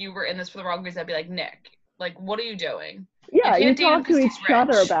thought like you were in this for the wrong reason, I'd be like, Nick, like, what are you doing? Yeah, you talk to each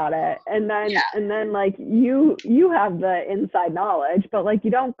other about it, and then like you have the inside knowledge, but like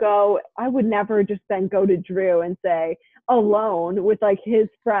you don't go. I would never just then go to Drew and say alone with like his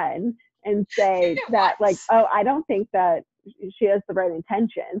friend and say that like, oh, I don't think that she has the right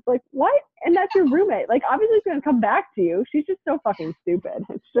intentions. Like, what? And that's your roommate. Like, obviously she's gonna come back to you. She's just so fucking stupid.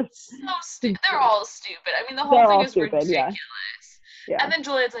 It's just so stupid. They're all stupid. I mean, the whole thing is ridiculous. Yeah. And then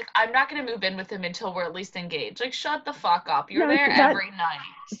Juliet's like, I'm not going to move in with him until we're at least engaged. Like, shut the fuck up. You're there every night.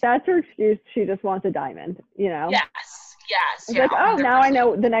 That's her excuse. She just wants a diamond, you know? Yes. It's like, oh, 100%. Now I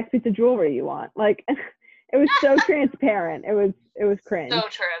know the next piece of jewelry you want. Like, it was so transparent. It was cringe. So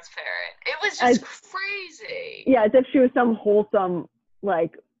transparent. It was just crazy. Yeah, as if she was some wholesome,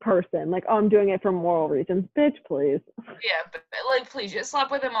 like, person. Like, oh, I'm doing it for moral reasons. Bitch, please. Yeah, but like, please, you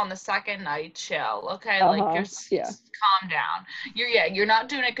slept with him on the second night. Chill, okay? Like, just calm down. You're not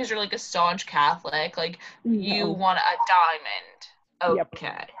doing it because you're like a staunch Catholic. Like, you want a diamond.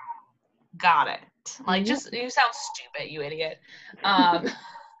 Okay, got it. Like, just you sound stupid, you idiot.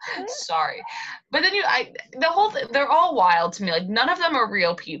 Sorry, but then the whole thing, they're all wild to me. Like, none of them are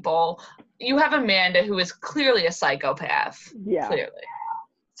real people. You have Amanda, who is clearly a psychopath. Yeah, clearly.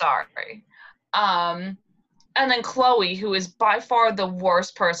 Sorry. And then Chloe, who is by far the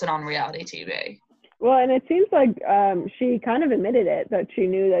worst person on reality TV. Well, and it seems like she kind of admitted it, that she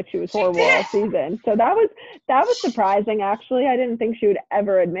knew that she was horrible all season. So that was surprising, actually. I didn't think she would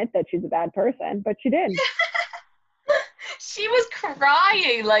ever admit that she's a bad person, but she did. She was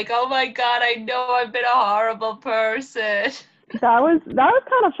crying, like, oh my God, I know I've been a horrible person. That was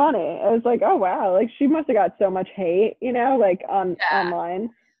kind of funny. It was like, oh wow, like she must have got so much hate, you know, like online.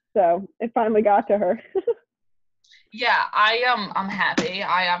 So it finally got to her. Yeah, I'm happy.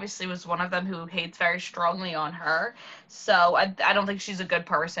 I obviously was one of them who hates very strongly on her. So I don't think she's a good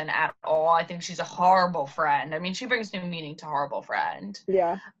person at all. I think she's a horrible friend. I mean, she brings new meaning to horrible friend.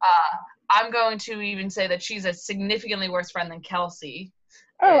 Yeah. I'm going to even say that she's a significantly worse friend than Kelsey.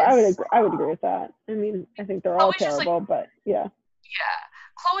 Oh, I would agree with that. I mean, I think they're all terrible, but yeah. Yeah.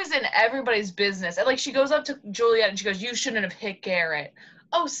 Chloe's in everybody's business. And like, she goes up to Juliet and she goes, you shouldn't have hit Garrett.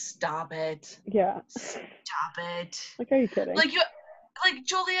 Oh, stop it. Yeah. Stop it. Like, are you kidding? Like,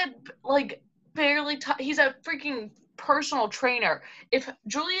 Juliet, like, barely, he's a freaking personal trainer. If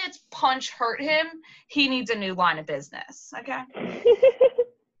Juliet's punch hurt him, he needs a new line of business, okay?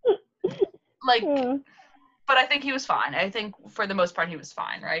 Like, but I think he was fine. I think for the most part he was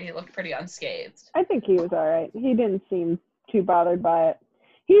fine, right? He looked pretty unscathed. I think he was all right. He didn't seem too bothered by it.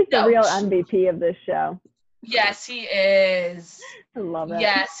 He's the real MVP of this show. Yes, he is. I love it.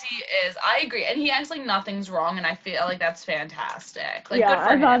 Yes, he is. I agree. And he acts like nothing's wrong, and I feel like that's fantastic. Like, yeah, good for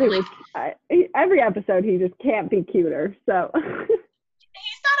I thought him. he was. Every episode, he just can't be cuter. So he's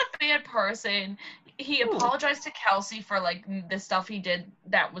not a bad person. He apologized to Kelsey for like the stuff he did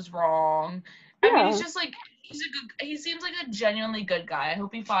that was wrong. I mean, he's just like he seems like a genuinely good guy. I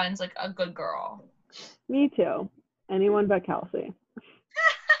hope he finds like a good girl. Me too. Anyone but Kelsey.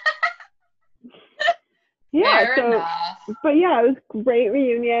 Yeah, fair enough. But yeah, it was a great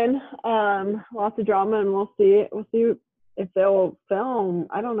reunion. Lots of drama, and we'll see if they'll film.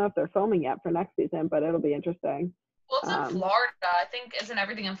 I don't know if they're filming yet for next season, but it'll be interesting. Well, it's in Florida. I think isn't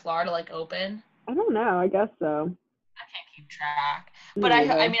everything in Florida like open? I don't know. I guess so. I can't keep track. But I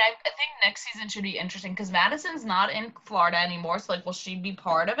mean, I think next season should be interesting because Madison's not in Florida anymore. So, like, will she be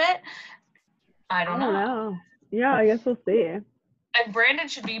part of it? I don't know. Yeah, I guess we'll see. And Brandon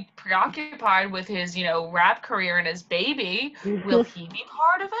should be preoccupied with his, rap career and his baby. Will he be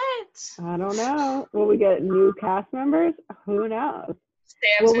part of it? I don't know. Will we get new cast members? Who knows?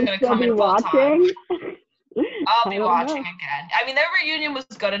 Sam's going to come in full time. I'll be watching again. I mean, their reunion was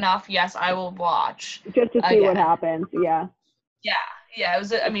good enough. Yes, I will watch. Just to see what happens. Yeah. Yeah. It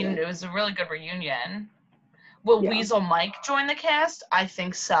was. It was a really good reunion. Will Weasel Mike join the cast? I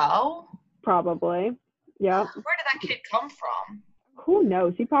think so. Probably. Yeah. Where did that kid come from? Who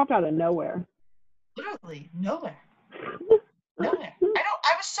knows? He popped out of nowhere. Literally nowhere. Nowhere.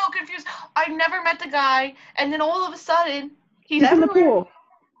 I was so confused. I never met the guy, and then all of a sudden, he's in the pool.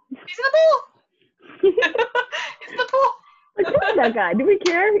 He's in the pool. He's in the pool. Like, who's that guy? Do we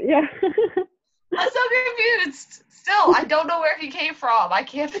care? Yeah. I'm so confused. Still, I don't know where he came from. I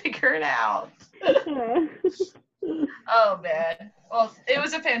can't figure it out. Oh, man. Well, it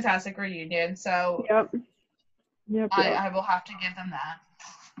was a fantastic reunion, so Yep. I will have to give them that.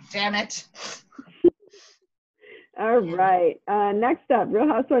 Damn it. All right. Next up, Real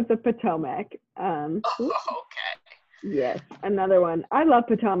Housewives of Potomac. Okay. Yes, another one. I love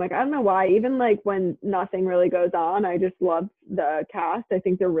Potomac. I don't know why. Even like when nothing really goes on, I just love the cast. I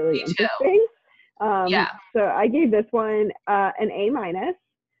think they're really interesting. So I gave this one an A-,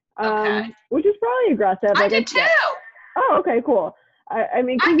 which is probably aggressive. I did too. Oh, okay, cool. I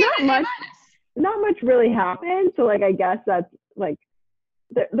mean, not much really happened. So like, I guess that's like,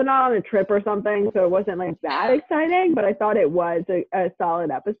 they're not on a trip or something. So it wasn't like that exciting, but I thought it was a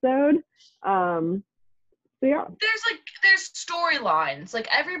solid episode. So yeah. There's storylines. Like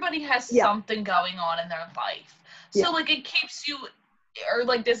everybody has something going on in their life. So like it keeps you, or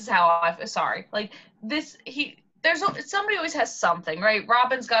like this is how like this, somebody always has something, right?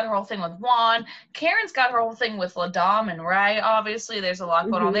 Robin's got her whole thing with Juan. Karen's got her whole thing with LaDom and Ray. Obviously, there's a lot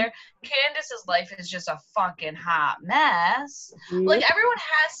going on there. Candace's life is just a fucking hot mess. Like everyone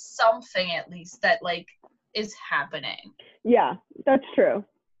has something at least that like is happening. Yeah, that's true.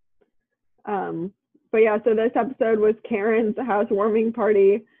 But yeah, so this episode was Karen's housewarming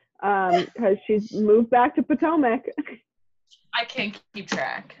party because she's moved back to Potomac. I can't keep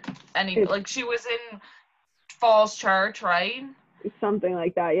track. Like she was in Falls Church, right? Something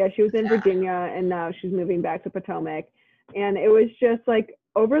like that. Yeah, she was in Virginia and now she's moving back to Potomac. And it was just like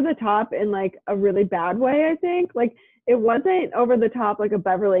over the top in like a really bad way, I think. Like it wasn't over the top like a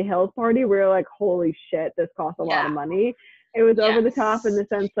Beverly Hills party where you're like, holy shit, this costs a lot of money. It was over the top in the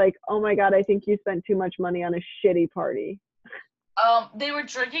sense like, oh my God, I think you spent too much money on a shitty party. They were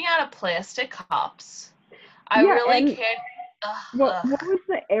drinking out of plastic cups. I really can't. What was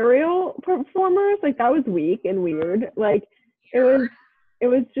the aerial performers? Like that was weak and weird. Like it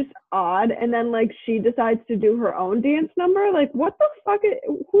was just odd. And then like she decides to do her own dance number. Like what the fuck?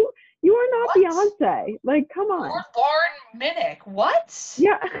 You are not Beyonce. Like come on. Or Lauren Minnick. What?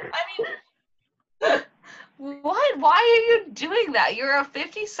 Yeah. I mean. What? Why are you doing that? You're a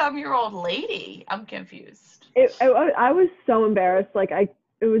 50-some-year-old lady. I'm confused. I was so embarrassed. Like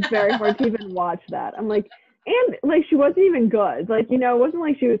it was very hard to even watch that. I'm like, and like she wasn't even good. Like it wasn't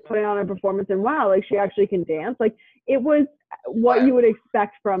like she was putting on a performance and wow, like she actually can dance. Like it was what you would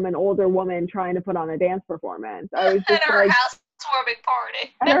expect from an older woman trying to put on a dance performance. I was just at her housewarming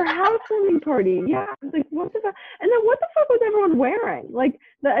party. At her housewarming party, yeah. I was like, what the fuck? And then what the fuck was everyone wearing? Like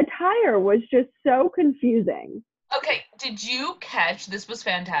the attire was just so confusing. Okay, did you catch? This was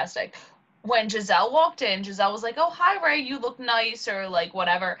fantastic. When Giselle walked in, Giselle was like, "Oh, hi, Ray. You look nice," or like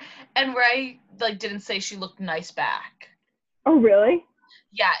whatever. And Ray like didn't say she looked nice back. Oh, really?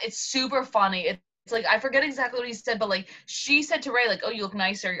 Yeah, it's super funny. It's like I forget exactly what he said, but like she said to Ray, like, "Oh, you look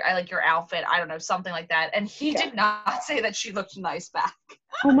nice," or "I like your outfit." I don't know, something like that. And he did not say that she looked nice back.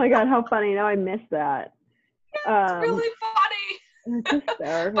 Oh my God, how funny! Now I missed that. Yeah, it's really funny. It's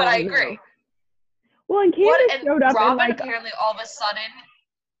hysterical. But I agree. Well, and Candace showed up. Robin and, like, apparently all of a sudden.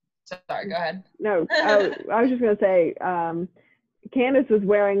 Sorry, go ahead. No, I was just gonna say, Candace was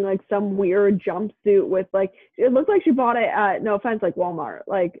wearing like some weird jumpsuit with like it looked like she bought it at, no offense, like Walmart.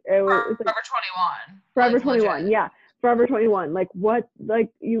 Like it was Forever 21. Forever 21, yeah. Forever 21. Like what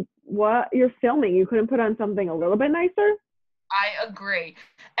you're filming? You couldn't put on something a little bit nicer? I agree.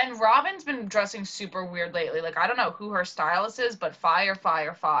 And Robin's been dressing super weird lately. Like I don't know who her stylist is, but fire.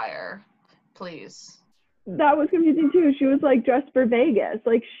 Please. That was confusing too. She was like dressed for Vegas.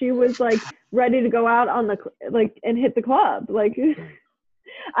 Like she was like ready to go out on the and hit the club. Like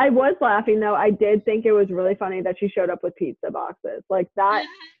I was laughing though. I did think it was really funny that she showed up with pizza boxes. Like that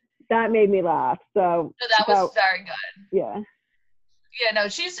that made me laugh. So that was very good. Yeah. Yeah, no, I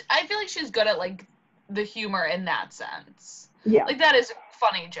feel like she's good at, like, the humor in that sense. Yeah. Like, that is a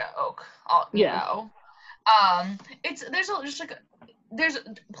funny joke, you know. There's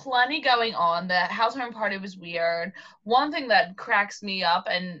plenty going on. The housewarming party was weird. One thing that cracks me up,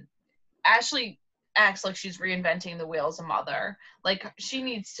 and Ashley acts like she's reinventing the wheel as a mother. Like, she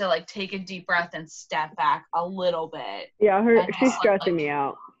needs to, like, take a deep breath and step back a little bit. Yeah, she's stressing me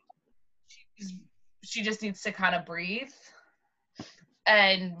out. She just needs to kind of breathe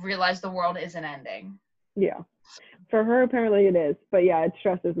and realize the world isn't ending. Yeah. For her, apparently it is. But yeah, it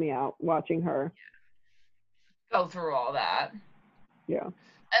stresses me out watching her go through all that. Yeah.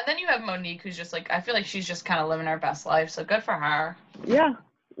 And then you have Monique, who's just, like, I feel like she's just kind of living her best life, so good for her. Yeah.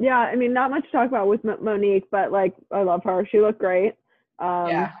 Yeah, I mean, not much to talk about with Monique, but, like, I love her. She looked great.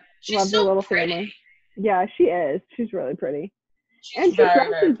 She's so little pretty. Family. Yeah, she is. She's really pretty. And she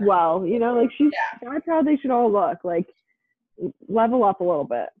dresses well, you know, like, she's that's how they should all look. Like, level up a little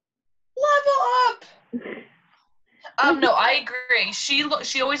bit. Level up! No, I agree. She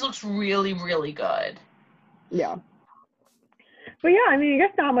always looks really, really good. Yeah. But yeah, I mean, I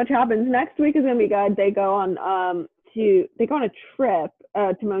guess not much happens. Next week is gonna be good. They go on a trip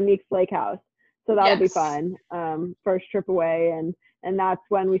to Monique's lake house, so that'll be fun. First trip away, and that's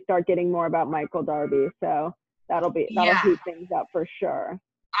when we start getting more about Michael Darby. So that'll heat things up for sure.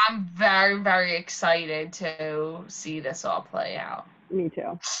 I'm very, very excited to see this all play out. Me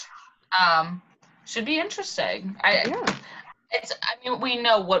too. Should be interesting. I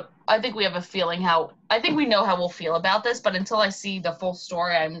think we have a feeling I think we know how we'll feel about this, but until I see the full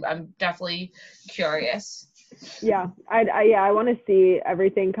story, I'm definitely curious. Yeah, I want to see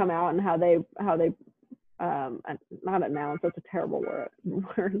everything come out and how they not announce. That's a terrible word.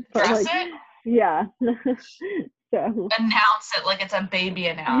 But Dress like, it? Yeah. So announce it like it's a baby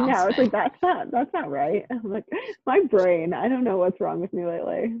announcement. Yeah, it's like that's not right. I'm like, my brain, I don't know what's wrong with me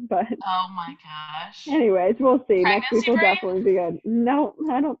lately, but oh my gosh. Anyways, we'll see. Pregnancy Next week will brain? definitely be good. No,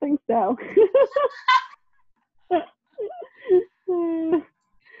 I don't think so. It's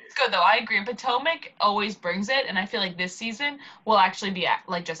good though. I agree. Potomac always brings it, and I feel like this season will actually be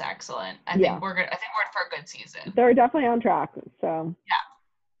like just excellent. I think we're in for a good season. They're definitely on track. So yeah.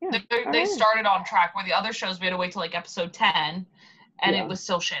 They started on track, where the other shows we had to wait till like episode 10, and it was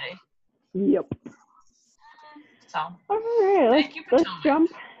still shitty. Yep. So all right,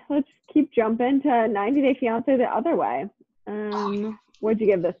 let's keep jumping to 90 Day Fiance the other way. What'd you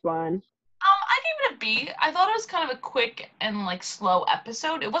give this one? I gave it a B. I thought it was kind of a quick and like slow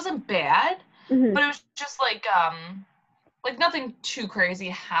episode. It wasn't bad, but it was just like nothing too crazy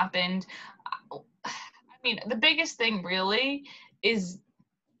happened. I mean, the biggest thing really is,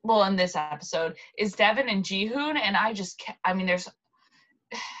 well, in this episode, is Devin and Jihoon, and I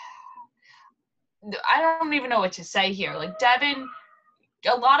don't even know what to say here. Like, Devin,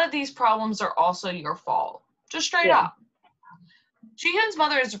 a lot of these problems are also your fault. Just straight up. Jihoon's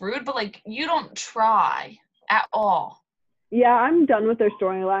mother is rude, but, like, you don't try at all. Yeah, I'm done with their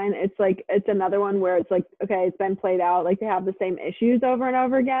storyline. It's like, it's another one where it's like, okay, it's been played out. Like, they have the same issues over and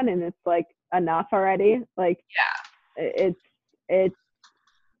over again, and it's like, enough already. Like, it's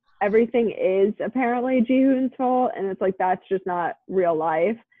everything is apparently Jihoon's fault, and it's like, that's just not real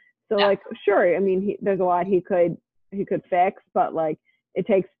life. So like, sure, I mean, there's a lot he could fix, but like, it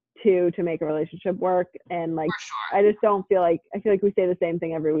takes two to make a relationship work, and like, I just don't feel like, I feel like we say the same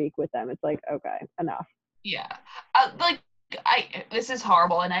thing every week with them. It's like, okay, enough. Yeah, this is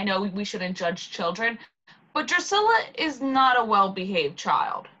horrible, and I know we shouldn't judge children, but Drusilla is not a well-behaved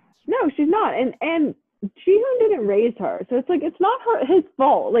child. No, she's not, and Jihoon didn't raise her, so it's like, it's not his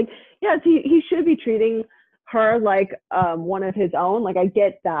fault. Like, yes, he should be treating her like one of his own. Like, I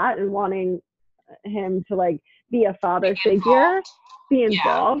get that, and wanting him to like be a father figure, be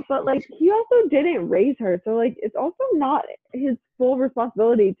involved, but like, he also didn't raise her, so like, it's also not his full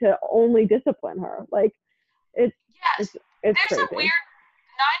responsibility to only discipline her. Like, it's there's crazy. A weird 90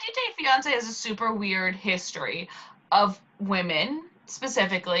 Day Fiance has a super weird history of women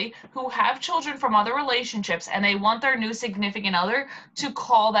specifically who have children from other relationships, and they want their new significant other to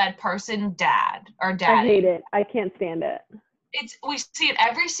call that person dad or daddy. I hate it. I can't stand it. We see it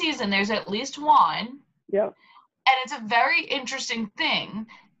every season. There's at least one. Yep. And it's a very interesting thing,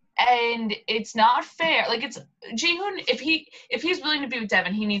 and it's not fair. Like, it's Jihoon, if he's willing to be with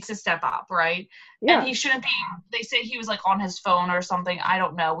Devin, he needs to step up, right? Yeah. And he shouldn't be. They say he was like on his phone or something. I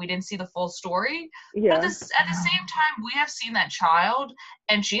don't know. We didn't see the full story. Yeah. But at the same time, we have seen that child,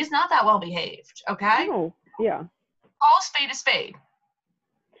 and she's not that well behaved. Okay. No. Yeah. Call a spade a spade.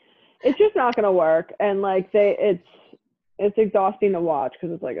 It's just not gonna work, and like, it's It's exhausting to watch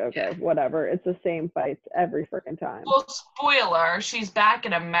because it's like, okay, whatever. It's the same fights every freaking time. Well, spoiler, she's back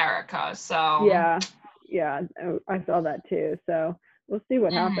in America, so. Yeah, I saw that too. So we'll see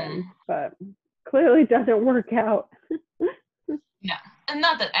what happens, but clearly doesn't work out. Yeah, and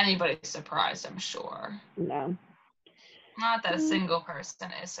not that anybody's surprised, I'm sure. No. Not that a single person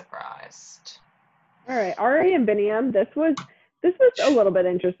is surprised. All right, Ari and Biniam, this was a little bit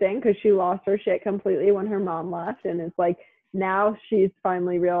interesting because she lost her shit completely when her mom left, and it's like now she's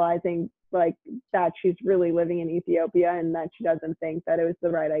finally realizing like that she's really living in Ethiopia and that she doesn't think that it was the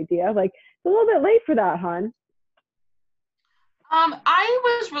right idea. Like it's a little bit late for that, hon. I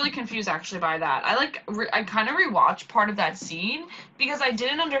was really confused actually by that. I kind of rewatched part of that scene because I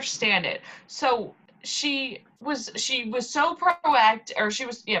didn't understand it. So she was so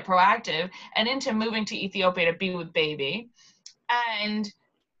proactive and into moving to Ethiopia to be with baby, and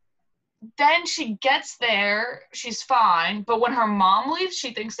then she gets there, she's fine, but when her mom leaves,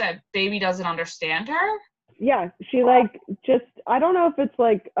 she thinks that baby doesn't understand her. Yeah, she like just, I don't know if it's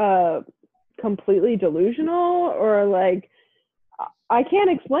like completely delusional or like, I can't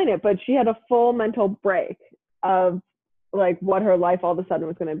explain it, but she had a full mental break of like what her life all of a sudden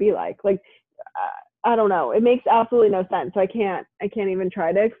was going to be like. Like, I don't know. It makes absolutely no sense. I can't even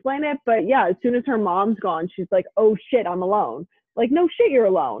try to explain it. But yeah, as soon as her mom's gone, she's like, oh shit, I'm alone. Like, no shit, you're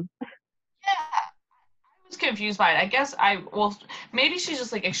alone. Yeah, I was confused by it. I guess maybe she's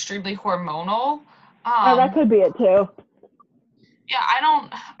just like extremely hormonal. That could be it too. Yeah, I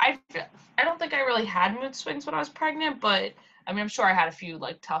don't think I really had mood swings when I was pregnant, but I mean, I'm sure I had a few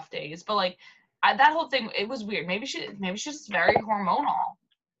like tough days, but like that whole thing, it was weird. Maybe she's just very hormonal.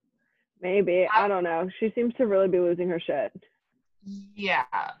 Maybe. I don't know. She seems to really be losing her shit. Yeah,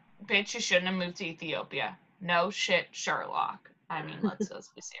 bitch, you shouldn't have moved to Ethiopia. No shit, Sherlock. I mean, let's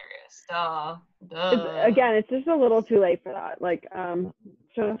be serious. Duh. Again, it's just a little too late for that. Like,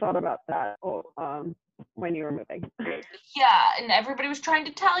 should have thought about that when you were moving. Yeah, and everybody was trying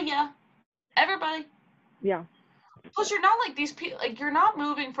to tell you. Everybody. Yeah. Plus, you're not like these people. Like, you're not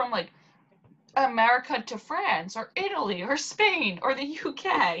moving from like America to France or Italy or Spain or the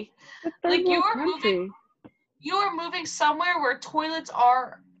UK. Like, you are moving somewhere where toilets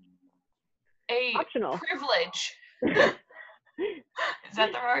are a optional privilege. Is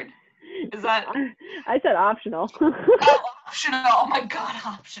that the word? Is that? I said optional. Oh, optional. Oh my God,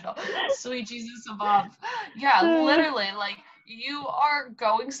 optional. Sweet Jesus above. Yeah, literally, like, you are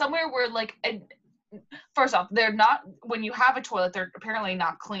going somewhere where, like, first off, they're not, when you have a toilet, they're apparently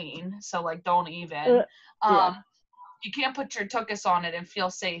not clean. So, like, don't even. You can't put your tuchus on it and feel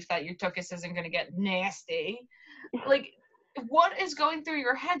safe that your tuchus isn't going to get nasty. Like, what is going through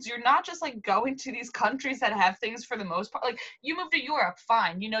your heads? You're not just like going to these countries that have things for the most part. Like, you move to Europe,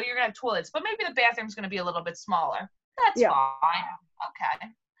 fine. You know you're gonna have toilets, but maybe the bathroom's gonna be a little bit smaller. That's fine.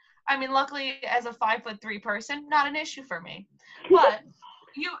 Okay. I mean, luckily, as a 5'3" person, not an issue for me. But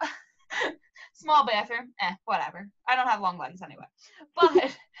you, small bathroom, whatever. I don't have long legs anyway.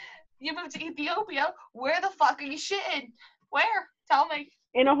 But you move to Ethiopia, where the fuck are you shitting? Where? Tell me.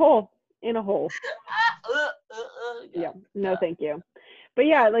 In a hole. Yeah. No, thank you. But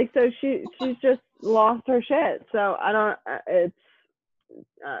yeah, like, so she's just lost her shit. So I don't. It's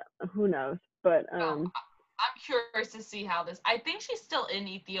who knows? But I'm curious to see how this. I think she's still in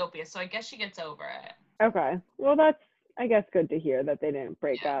Ethiopia, so I guess she gets over it. Okay. Well, that's, I guess, good to hear that they didn't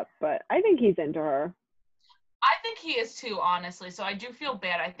break up. But I think he's into her. I think he is too, honestly. So I do feel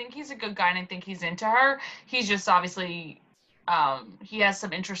bad. I think he's a good guy, and I think he's into her. He's just obviously. He has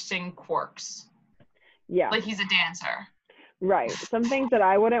some interesting quirks. Yeah. Like, he's a dancer. Right. Some things that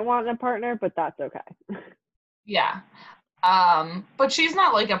I wouldn't want in a partner, but that's okay. Yeah. But she's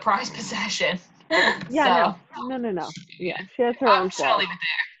not like a prized possession. Yeah, so. No. Yeah, she has her own flaws. I'll leave it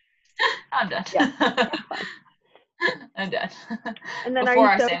there. I'm done. Yeah. I'm done. And then are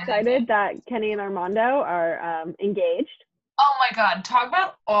you so excited that Kenny and Armando are engaged? Oh my God, talk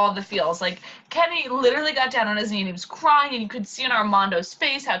about all the feels. Like, Kenny literally got down on his knee and he was crying, and you could see in Armando's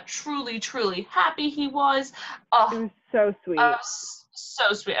face how truly, truly happy he was. It was so sweet.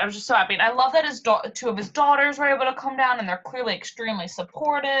 So sweet. I was just so happy. And I love that two of his daughters were able to come down, and they're clearly extremely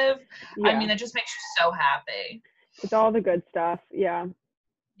supportive. Yeah. I mean, it just makes you so happy. It's all the good stuff. Yeah.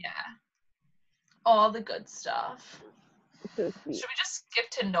 Yeah. All the good stuff. So sweet. Should we just skip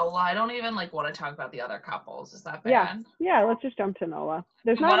to Nola? I don't even want to talk about the other couples. Is that bad? Yeah. Let's just jump to Nola.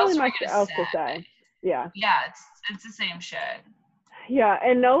 There's not really much else to say. Yeah. Yeah, it's the same shit. Yeah,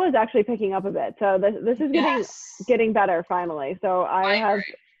 and Nola's actually picking up a bit. So this is getting better finally. So I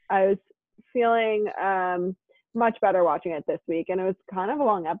was feeling much better watching it this week, and it was kind of a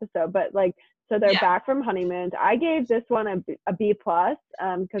long episode, but like, so they're back from honeymoons. I gave this one a B plus,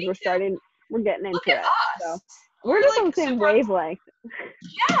 because we're getting into it. So we're just on the same wavelength.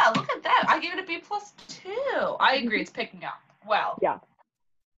 Yeah, look at that. I gave it a B plus too. I agree, it's picking up. Well. Yeah.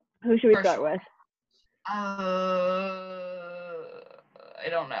 Who should we start with? I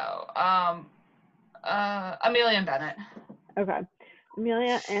don't know. Amelia and Bennett. Okay.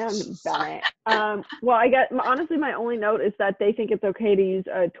 Amelia and Bennett. Well, I guess honestly, my only note is that they think it's okay to use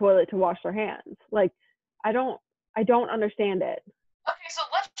a toilet to wash their hands. Like, I don't understand it. Okay, so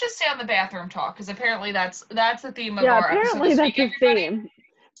let's just stay on the bathroom talk, because apparently that's the theme of our episode. Yeah, apparently that's the theme.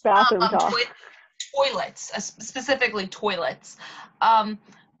 Bathroom talk. Toilets, specifically toilets.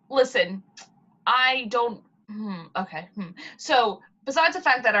 Listen, I don't. Okay. So besides the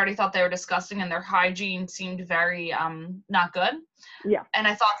fact that I already thought they were disgusting and their hygiene seemed very not good. Yeah. And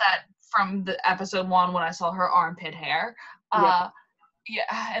I thought that from the episode 1 when I saw her armpit hair.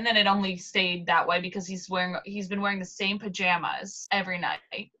 Yeah, and then it only stayed that way because he's been wearing the same pajamas every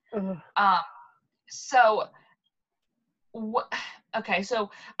night. So okay, so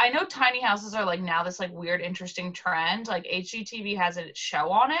I know tiny houses are like now this like weird interesting trend. Like HGTV has a show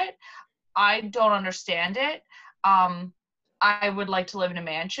on it. I don't understand it. I would like to live in a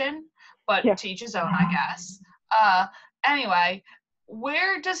mansion, but to each his own, I guess. Anyway,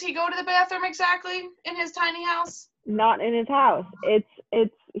 where does he go to the bathroom exactly in his tiny house? Not in his house.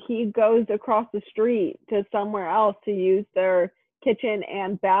 He goes across the street to somewhere else to use their kitchen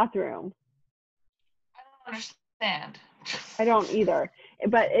and bathroom. I don't understand. I don't either.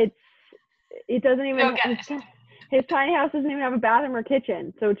 But it doesn't even his tiny house doesn't even have a bathroom or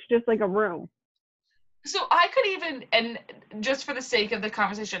kitchen, so it's just like a room. So I could even, and just for the sake of the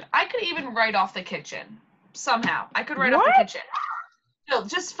conversation, I could even write off the kitchen somehow. I could write off the kitchen. No,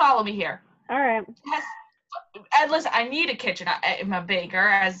 just follow me here. All right. And listen, I need a kitchen. I'm a baker,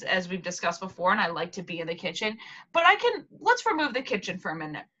 as we've discussed before, and I like to be in the kitchen. But let's remove the kitchen for a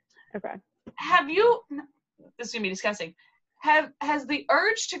minute. Okay. This is going to be disgusting. Has the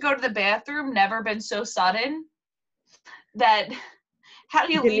urge to go to the bathroom never been so sudden that, how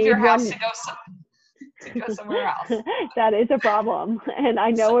do you leave your house to go somewhere else? That is a problem. And I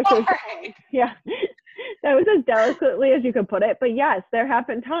know what you're saying. Yeah. That was as delicately as you could put it. But yes, there have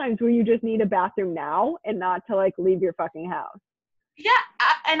been times where you just need a bathroom now and not to like leave your fucking house. Yeah.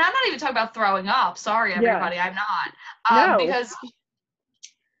 And I'm not even talking about throwing up. Sorry, everybody. Yeah. I'm not. No. Because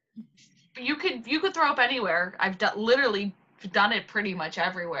you could throw up anywhere. I've literally done it pretty much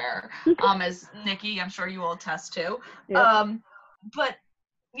everywhere. As Nikki, I'm sure you will attest to. Yep. But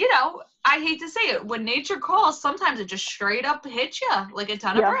I hate to say it, when nature calls, sometimes it just straight up hits you like a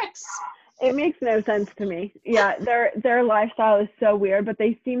ton of bricks. It makes no sense to me. Yeah, their lifestyle is so weird, but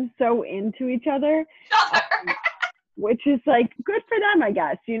they seem so into each other, which is like good for them, I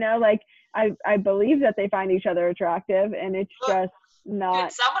guess. Like I believe that they find each other attractive, and it's just not.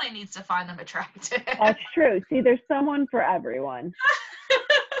 Dude, somebody needs to find them attractive. That's true. See, there's someone for everyone.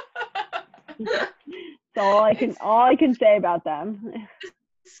 That's all I can say about them.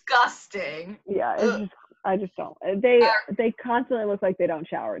 Disgusting. Yeah, it's just, I just don't. They constantly look like they don't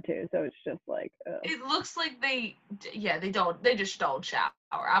shower too, so it's just like. It looks like they don't. They just don't shower.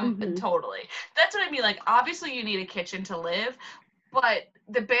 Totally. That's what I mean. Like, obviously, you need a kitchen to live, but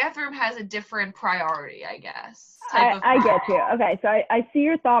the bathroom has a different priority, I guess. I get you. Okay, so I see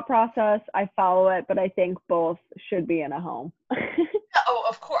your thought process. I follow it, but I think both should be in a home. Oh,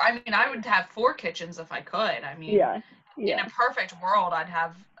 of course. I mean, I would have 4 kitchens if I could. I mean, in a perfect world, I'd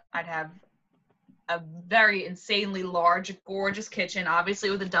have a very insanely large, gorgeous kitchen, obviously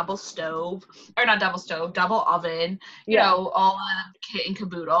with a double oven, you know, all the kit and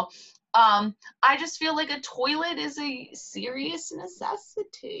caboodle. I just feel like a toilet is a serious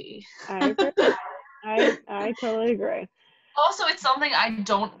necessity. I agree. I totally agree. Also, it's something I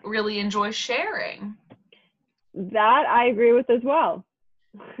don't really enjoy sharing. That I agree with as well.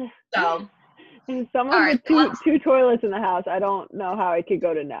 So, someone with two toilets in the house, I don't know how I could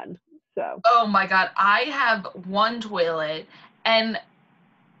go to none. So. Oh my God, I have 1 toilet, and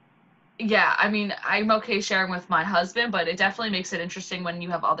yeah, I mean, I'm okay sharing with my husband, but it definitely makes it interesting when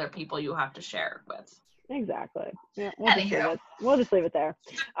you have other people you have to share with. Exactly. Yeah, we'll just leave it there.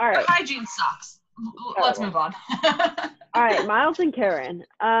 All right. The hygiene sucks. Let's move on. All right, Miles and Karen.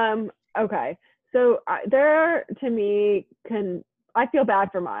 Okay, so to me, I feel bad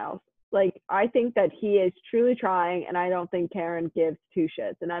for Miles. Like, I think that he is truly trying, and I don't think Karen gives 2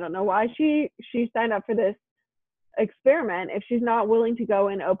 shits. And I don't know why she signed up for this experiment if she's not willing to go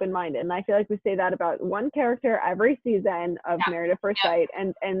in open-minded. And I feel like we say that about one character every season of Married at First Sight,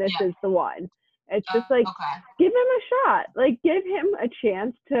 and this is the one. It's just like, give him a shot. Like, give him a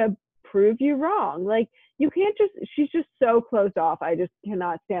chance to prove you wrong. Like, you can't just, she's just so closed off. I just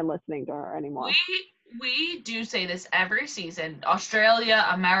cannot stand listening to her anymore. We do say this every season. Australia,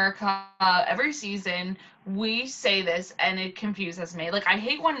 America, every season we say this, and it confuses me. Like, I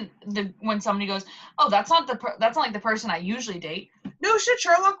hate when somebody goes, "Oh, that's not like the person I usually date." No shit,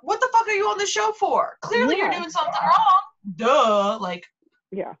 Sherlock. What the fuck are you on the show for? Clearly, you're doing something wrong. Duh. Like,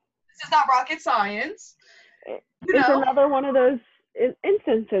 yeah, this is not rocket science. It's another one of those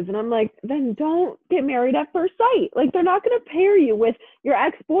instances, and I'm like, then don't get married at first sight. Like, they're not going to pair you with your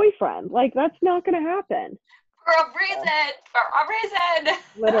ex-boyfriend. Like, that's not going to happen for a reason.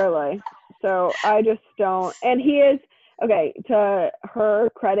 Literally. So I just don't. And he is, okay, to her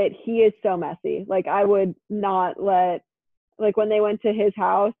credit, he is so messy. Like, I would not let, like, when they went to his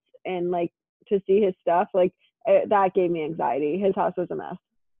house and like to see his stuff, like that gave me anxiety. His house was a mess.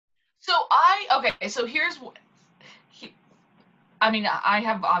 So here's I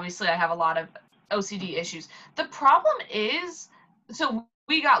have a lot of OCD issues. The problem is, so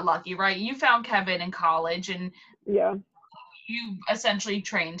we got lucky, right? You found Kevin in college, and yeah, you essentially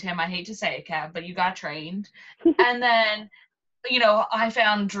trained him. I hate to say it, Kev, but you got trained. And then, I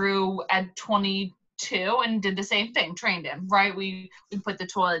found Drew at 22 and did the same thing, trained him, right? We put the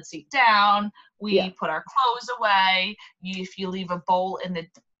toilet seat down. We put our clothes away. If you leave a bowl in the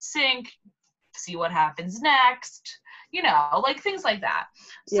sink, see what happens next. Like things like that.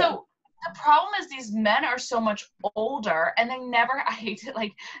 So the problem is these men are so much older, and I hate it.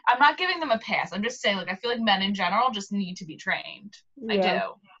 Like, I'm not giving them a pass. I'm just saying, like, I feel like men in general just need to be trained. I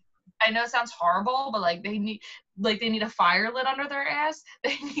do. I know it sounds horrible, but like they need a fire lit under their ass.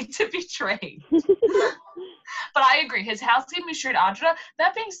 They need to be trained. But I agree. His housekeeping is straight agita.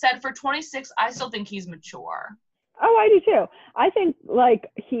 That being said, for 26, I still think he's mature. Oh, I do too. I think like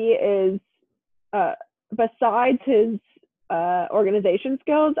he is, besides his organization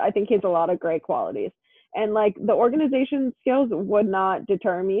skills, I think he has a lot of great qualities. And like the organization skills would not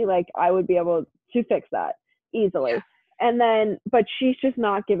deter me. Like, I would be able to fix that easily. Yeah. And then, but she's just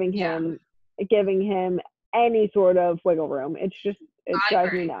not giving him any sort of wiggle room. It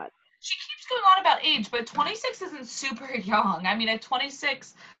drives me nuts. She keeps going on about age, but 26 isn't super young. I mean, at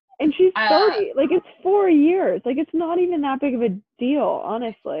 26. And she's 30. Like, it's 4 years. Like, it's not even that big of a deal,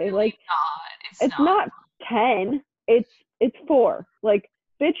 honestly. It's really like, not. It's not 10. It's 4. Like,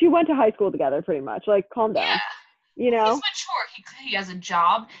 bitch, you went to high school together pretty much. Like, calm down. Yeah. He's mature. He has a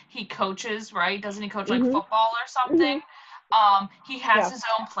job. He coaches, right? Doesn't he coach like football or something? He has his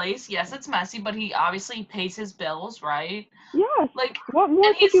own place. Yes, it's messy, but he obviously pays his bills, right? Yes. Like, what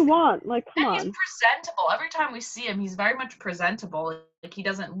more could you want? Like, come on. He's presentable. Every time we see him, he's very much presentable. Like, he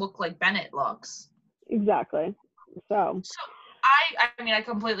doesn't look like Bennett looks. Exactly. So I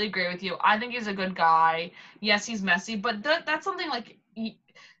completely agree with you. I think he's a good guy. Yes, he's messy, but that's something like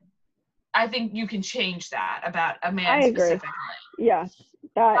I think you can change that about a man specifically. Yeah,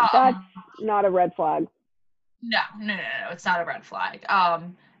 that's not a red flag. No, it's not a red flag.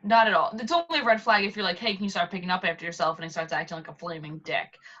 Not at all. It's only a red flag if you're like, hey, can you start picking up after yourself, and he starts acting like a flaming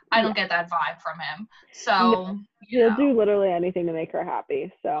dick. I don't get that vibe from him. So he'll do literally anything to make her happy.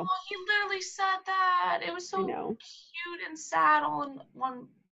 So he literally said that. It was so cute and sad all in one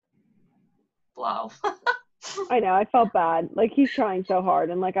blow. I know. I felt bad. Like, he's trying so hard,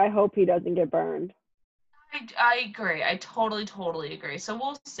 and like, I hope he doesn't get burned. I agree. I totally agree. So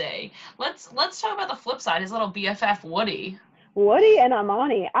we'll see. Let's talk about the flip side. His little BFF Woody and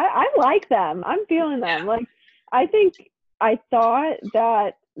Amani. I like them. I'm feeling them. Like, I thought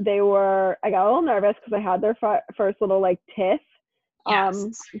that they were. I got a little nervous because I had their first little like tiff,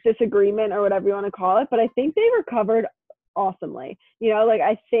 disagreement or whatever you want to call it. But I think they recovered awesomely. Like,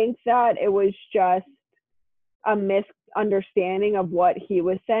 I think that it was just a misunderstanding of what he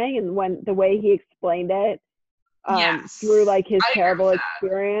was saying, and when the way he explained it through like his terrible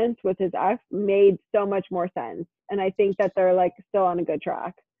experience with his ex made so much more sense. And I think that they're like still on a good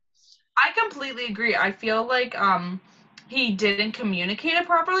track. I completely agree. I feel like he didn't communicate it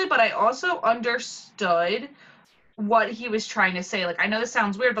properly, but I also understood what he was trying to say. Like, I know this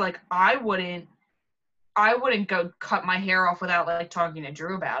sounds weird, but like I wouldn't go cut my hair off without like talking to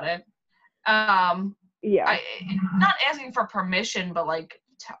Drew about it. Not asking for permission, but like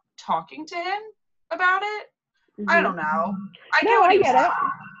talking to him about it. I don't know. I get it.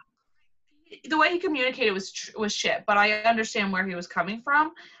 The way he communicated was shit, but I understand where he was coming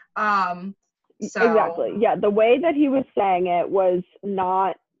from. Exactly. Yeah, the way that he was saying it was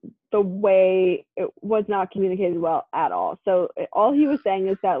not the way it was not communicated well at all. So all he was saying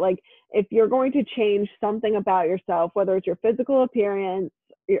is that like if you're going to change something about yourself, whether it's your physical appearance,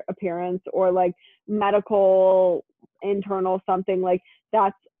 appearance or like medical internal something, like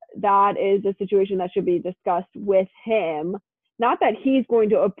that is a situation that should be discussed with him. Not that he's going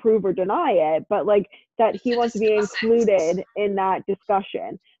to approve or deny it, but like that he wants to be included in that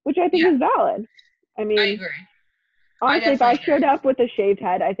discussion, which I think is valid. I mean, I agree. Honestly, if I showed up with a shaved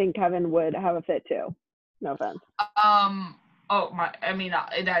head, I think Kevin would have a fit too. No offense. Oh my! I mean,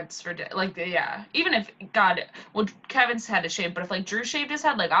 that's ridiculous. Like, yeah. Even if Kevin's had a shave, but if like Drew shaved his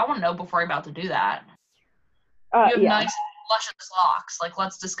head, like I want to know before I'm about to do that. You have nice, luscious locks. Like,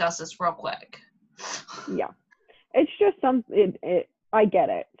 let's discuss this real quick. Yeah, it's just I get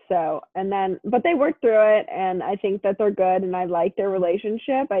it. So, and then, but they work through it, and I think that they're good, and I like their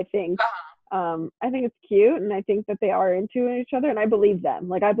relationship. I think it's cute, and I think that they are into each other, and I believe them.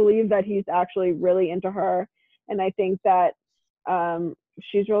 Like, I believe that he's actually really into her, and I think that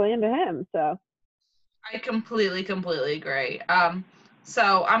she's really into him. So, I completely agree.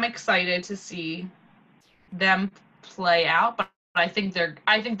 So I'm excited to see them play out, but I think they're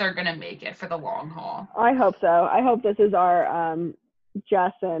gonna make it for the long haul. I hope so. I hope this is our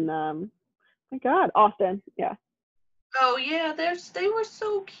Jess and my God, Austin. Yeah. Oh yeah, they were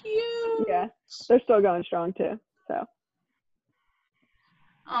so cute. Yeah, they're still going strong too. So.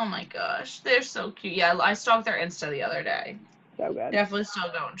 Oh my gosh, they're so cute. Yeah, I stalked their Insta the other day. So good. Definitely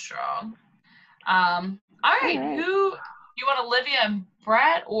still going strong. All right. Who you want, Olivia and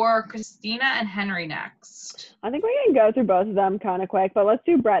Brett or Christina and Henry next? I think we can go through both of them kind of quick, but let's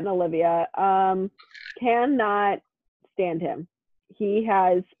do Brett and Olivia. Cannot stand him. He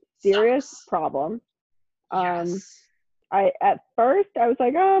has serious problems. Yes. At first I was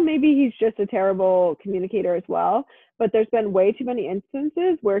like, oh, maybe he's just a terrible communicator as well. But there's been way too many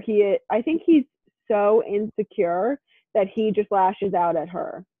instances where I think he's so insecure that he just lashes out at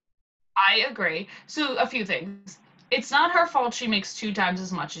her. I agree. So a few things. It's not her fault she makes 2 times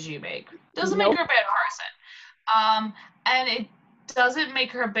as much as you make. Doesn't make her a bad person. And it doesn't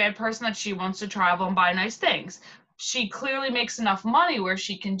make her a bad person that she wants to travel and buy nice things. She clearly makes enough money where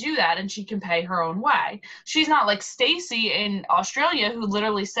she can do that and she can pay her own way. She's not like Stacy in Australia who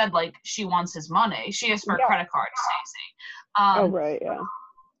literally said like she wants his money. She asked for a credit card, Stacy. Oh, right, yeah.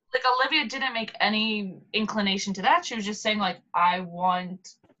 Like Olivia didn't make any inclination to that. She was just saying like, I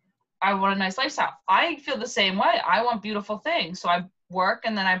want a nice lifestyle. I feel the same way. I want beautiful things. So I work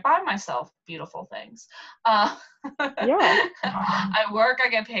and then I buy myself beautiful things. Yeah. I work, I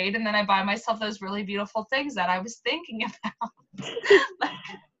get paid, and then I buy myself those really beautiful things that I was thinking about.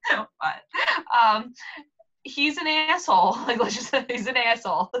 He's an asshole. Like, let's just say he's an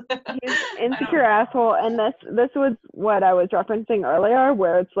asshole. He's an insecure asshole. And this was what I was referencing earlier,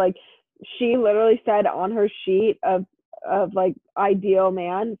 where it's like she literally said on her sheet of like ideal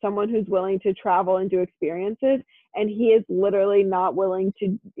man, someone who's willing to travel and do experiences, and he is literally not willing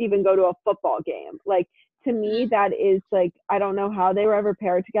to even go to a football game. Like, to me, that is like, I don't know how they were ever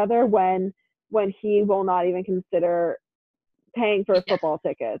paired together when he will not even consider paying for football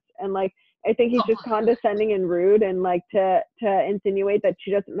tickets. And like, I think he's just condescending and rude, and like to insinuate that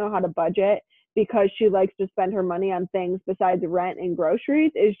she doesn't know how to budget because she likes to spend her money on things besides rent and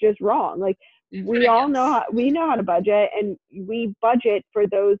groceries is just wrong. Like, we all know how to budget, and we budget for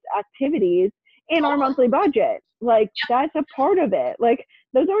those activities in our monthly budget. Like, that's a part of it. Like,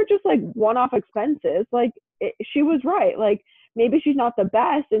 those aren't just like one-off expenses. Like, she was right. Like, maybe she's not the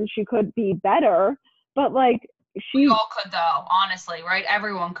best and she could be better, but like, we all could though, honestly, right?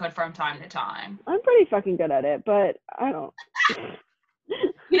 Everyone could from time to time. I'm pretty fucking good at it, but I don't.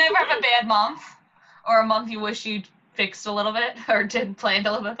 You never have a bad month or a month you wish you'd fixed a little bit or planned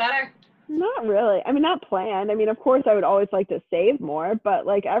a little bit better? Not really. I mean, not planned. I mean, of course, I would always like to save more, but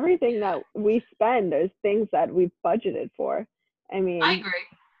like everything that we spend is things that we've budgeted for. I mean, I agree.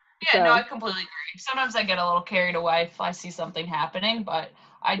 Yeah, no, I completely agree. Sometimes I get a little carried away if I see something happening, but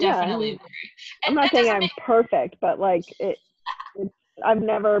I definitely agree. I'm not saying I'm perfect, but like I've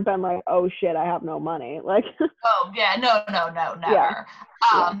never been like, oh shit, I have no money. Like. Oh yeah, no, never.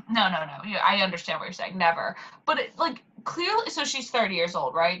 No. Yeah, I understand what you're saying. Never. But it, like, clearly, so she's 30 years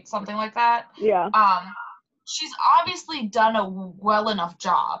old, right? Something like that. Yeah. She's obviously done a well enough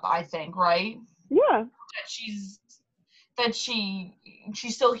job, I think, right? Yeah. That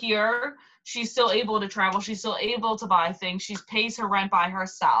she's still here. She's still able to travel. She's still able to buy things. She pays her rent by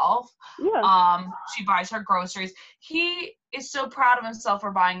herself. Yeah. She buys her groceries. He is so proud of himself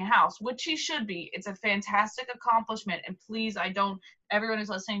for buying a house, which he should be. It's a fantastic accomplishment. And please, everyone who's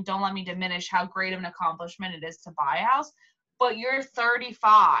listening, don't let me diminish how great of an accomplishment it is to buy a house. But you're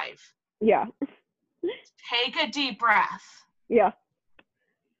 35. Yeah. Take a deep breath. Yeah.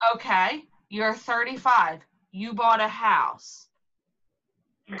 Okay. You're 35. You bought a house.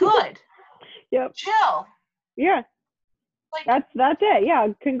 Good. Yep. Chill. Yeah. Like, that's it. Yeah.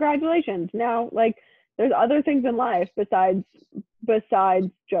 Congratulations. Now, like, there's other things in life besides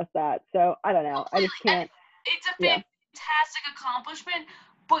just that. So I don't know. I just can't. It's a fantastic accomplishment,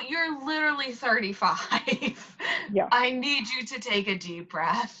 but you're literally 35. Yeah. I need you to take a deep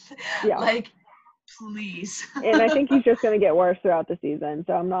breath. Yeah. Like, please. And I think he's just going to get worse throughout the season.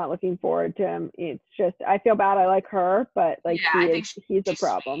 So I'm not looking forward to him. It's just, I feel bad. I like her, but like he's a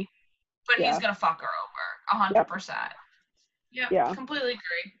problem. Sweet, but he's going to fuck her over 100%. Yep. Yeah. Completely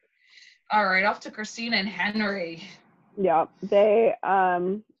agree. All right. Off to Christina and Henry. Yeah. They,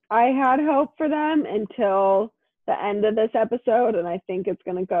 I had hope for them until the end of this episode. And I think it's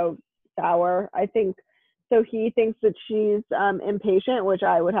going to go sour. I think, so he thinks that she's impatient, which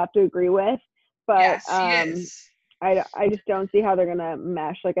I would have to agree with. But yes, she is. I just don't see how they're going to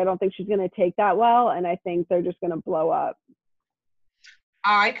mesh. Like, I don't think she's going to take that well. And I think they're just going to blow up.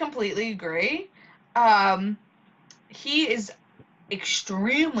 I completely agree. He is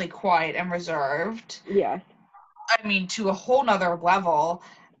extremely quiet and reserved. Yes. I mean, to a whole nother level.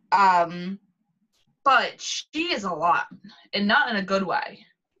 But she is a lot, and not in a good way.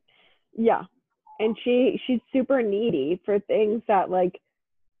 Yeah. And she's super needy for things that, like,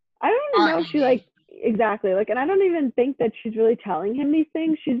 I don't even know if she, like, exactly, like, and I don't even think that she's really telling him these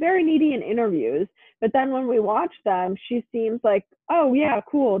things. She's very needy in interviews, but then when we watch them, she seems like, oh, yeah,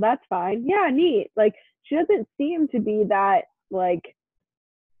 cool, that's fine. Yeah, neat. Like, she doesn't seem to be that, like,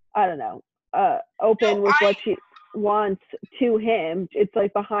 I don't know, open with what she wants to him. It's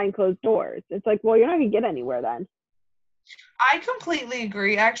like behind closed doors. It's like, well, you're not gonna get anywhere then. I completely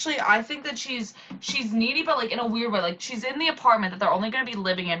agree. Actually, I think that she's needy, but like in a weird way. Like, she's in the apartment that they're only going to be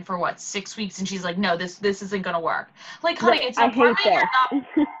living in for 6 weeks, and she's like, no, this isn't going to work. Like, honey, it's an apartment you're not.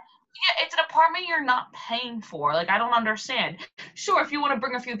 Yeah, it's an apartment you're not paying for. Like, I don't understand. Sure, if you want to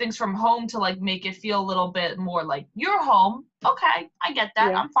bring a few things from home to like make it feel a little bit more like your home, okay, I get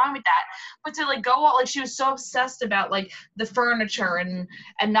that. Yeah. I'm fine with that. But to like go out, like, she was so obsessed about like the furniture and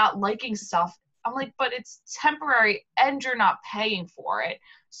not liking stuff. I'm like, but it's temporary and you're not paying for it.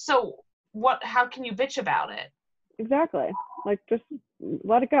 So how can you bitch about it? Exactly. Like, just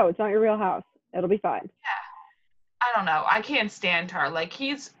let it go. It's not your real house. It'll be fine. Yeah. I don't know. I can't stand her. Like,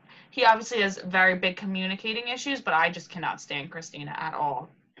 he obviously has very big communicating issues, but I just cannot stand Christina at all.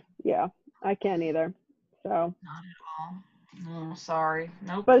 Yeah, I can't either. So. Not at all. No, sorry.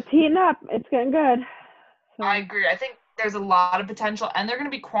 Nope. But it's heating up. It's getting good. So. I agree. I think there's a lot of potential, and they're going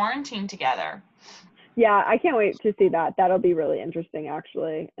to be quarantined together. Yeah, I can't wait to see that. That'll be really interesting,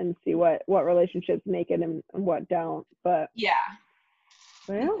 actually, and see what relationships make it and what don't. But yeah.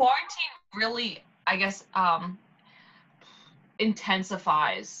 Well. Quarantine really, I guess,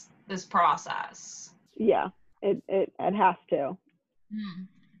 intensifies this process. Yeah, it has to.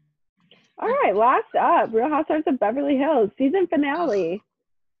 All right, last up, Real Housewives of Beverly Hills season finale.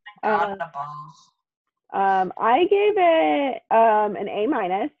 I gave it an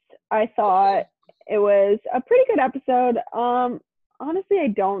A-. I thought it was a pretty good episode. Honestly, I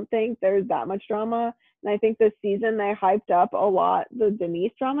don't think there's that much drama. And I think this season they hyped up a lot the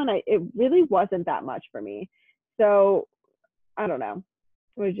Denise drama, and it really wasn't that much for me. So, I don't know.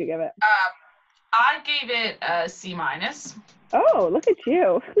 What did you give it? I gave it a C-. Oh, look at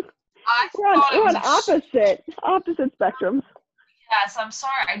you. We're on opposite spectrums. Yes, I'm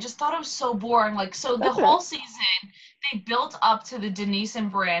sorry. I just thought it was so boring. Like, so the whole season, they built up to the Denise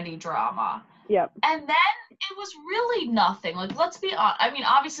and Brandy drama. Yep. And then it was really nothing. Like, let's be honest. I mean,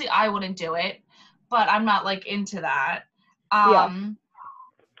 obviously I wouldn't do it, but I'm not, like, into that.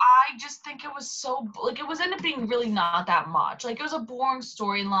 I just think it was so, like, it was ended up being really not that much. Like, it was a boring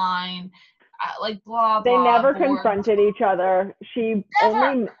storyline. Like, blah, blah. They never confronted each other. She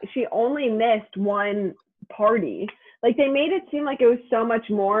only missed one party. Like, they made it seem like it was so much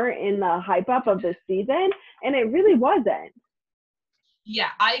more in the hype up of this season, and it really wasn't. Yeah,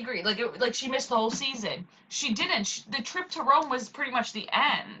 I agree. Like she missed the whole season. She didn't. The trip to Rome was pretty much the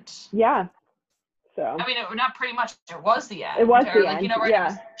end. Yeah. So. I mean, not pretty much. It was the end. It was the end. You know, right? Yeah. It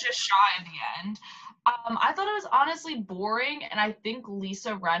was just shy of the end. I thought it was honestly boring, and I think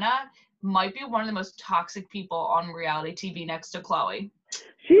Lisa Rinna might be one of the most toxic people on reality TV next to Chloe.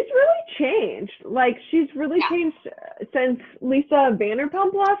 She's really changed. Like, she's really changed since Lisa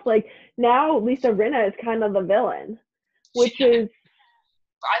Vanderpump left. Like, now Lisa Rinna is kind of the villain, which is.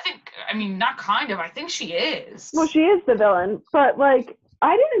 I mean, not kind of. I think she is. Well, she is the villain, but, like,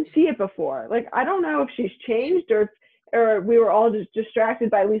 I didn't see it before. Like, I don't know if she's changed or we were all just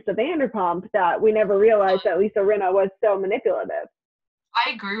distracted by Lisa Vanderpump that we never realized that Lisa Rinna was so manipulative.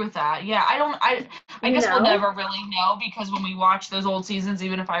 I agree with that. Yeah, I guess we'll never really know, because when we watch those old seasons,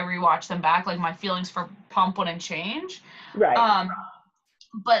 even if I rewatch them back, like, my feelings for Pump wouldn't change. Right.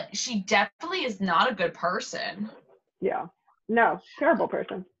 But she definitely is not a good person. Yeah. No, terrible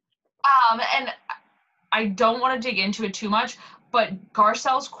person. And I don't want to dig into it too much, but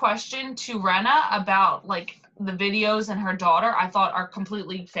Garcelle's question to Renna about, like, the videos and her daughter, I thought are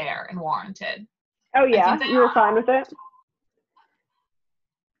completely fair and warranted. Oh yeah, you were fine with it?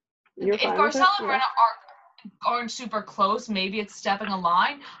 If Garcelle and Renna aren't super close, maybe it's stepping a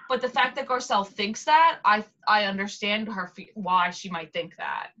line. But the fact that Garcelle thinks that, I understand why she might think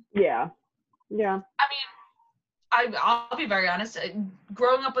that. Yeah. Yeah. I mean, I'll be very honest.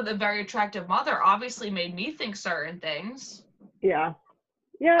 Growing up with a very attractive mother obviously made me think certain things. Yeah.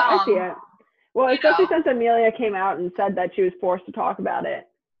 Yeah, I see it. Well, especially since Amelia came out and said that she was forced to talk about it.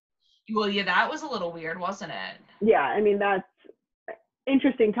 Well, yeah, that was a little weird, wasn't it? Yeah, I mean, that's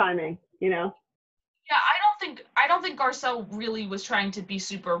interesting timing, you know? Yeah, I don't think Garcelle really was trying to be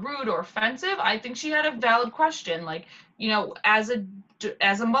super rude or offensive. I think she had a valid question. Like, you know, as a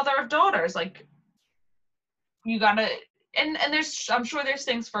mother of daughters, like, you gotta, and I'm sure there's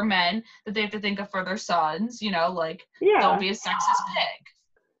things for men that they have to think of for their sons, you know, like, don't be a sexist pig.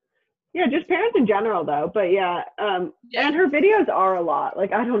 Yeah, just parents in general though. But yeah, and her videos are a lot.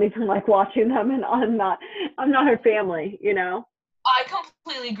 Like, I don't even like watching them, and I'm not her family, you know? I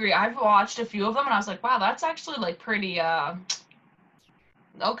completely agree. I've watched a few of them and I was like, wow, that's actually, like, pretty okay.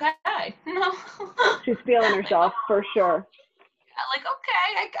 No. She's feeling herself for sure. Like,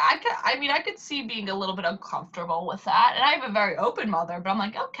 okay, I could see being a little bit uncomfortable with that. And I have a very open mother, but I'm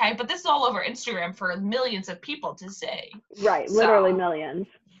like, okay, but this is all over Instagram for millions of people to see. Right, literally millions.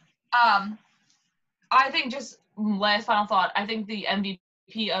 I think, just last final thought, I think the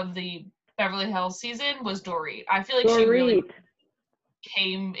MVP of the Beverly Hills season was Dorit. I feel like she really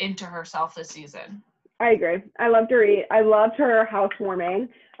came into herself this season. I agree. I love Dorit. I loved her housewarming.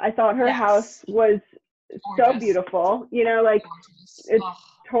 I thought her house was so beautiful. You know, like, it's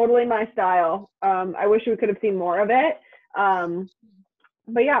totally my style. I wish we could have seen more of it.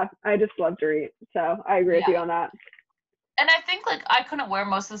 But yeah, I just love Dorit. So I agree with you on that. And I think, like, I couldn't wear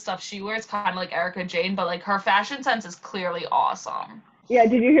most of the stuff she wears, kind of like Erica Jane, but, like, her fashion sense is clearly awesome. Yeah,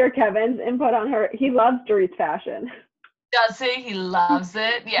 did you hear Kevin's input on her? He loves Dorit's fashion. Does he? He loves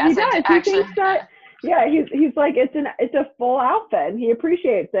it? Yes, he does. He thinks that, yeah, he's like, it's a full outfit, and he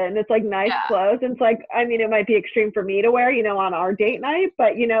appreciates it, and it's like nice clothes, and it's like, I mean, it might be extreme for me to wear, you know, on our date night,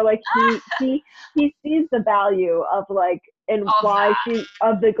 but, you know, like, he sees the value of, like, and why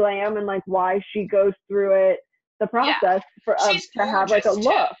of the glam, and, like, why she goes through it, the process to have, like, a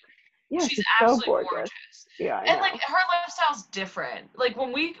look. Yeah, she's so gorgeous. Yeah, and like, her lifestyle's different. Like,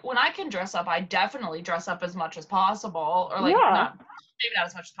 when I can dress up, I definitely dress up as much as possible, or like, maybe not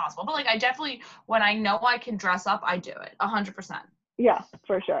as much as possible, but like, I definitely, when I know I can dress up, I do it 100%. Yeah,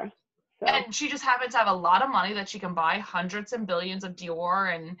 for sure. So. And she just happens to have a lot of money that she can buy hundreds and billions of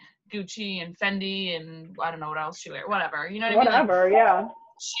Dior and Gucci and Fendi and I don't know what else she wears, whatever, you know what I mean? Whatever, like, yeah.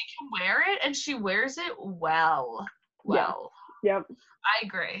 She can wear it, and she wears it well. Yep. I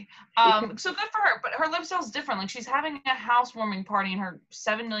agree. So good for her, but her lifestyle's different. Like, she's having a housewarming party in her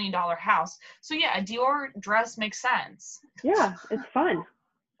 $7 million house. So yeah, a Dior dress makes sense. Yeah, it's fun.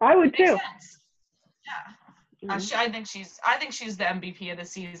 I would too. Yeah. I think she's the MVP of the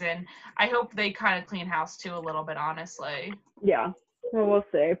season. I hope they kind of clean house too a little bit, honestly. Yeah. Well, we'll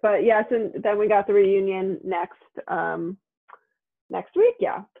see. But yes, and then we got the reunion next week.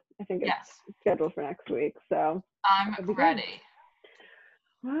 Yeah, I think it's scheduled for next week. So I'm ready.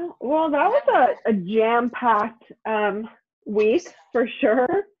 Well, that was a jam-packed week for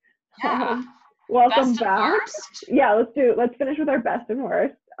sure. Yeah. Welcome best back. Yeah, let's finish with our best and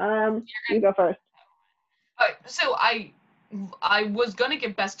worst. You go first. All right, so I was gonna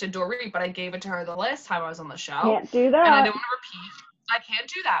give best to Dorit, but I gave it to her the last time I was on the show. Can't do that. And I don't want to repeat. I can't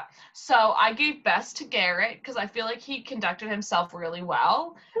do that. So I gave best to Garrett because I feel like he conducted himself really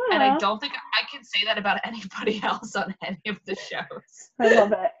well. Yeah. And I don't think I can say that about anybody else on any of the shows. I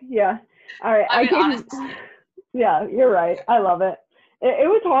love it. Yeah. All right. Honestly. Yeah, you're right. I love it. It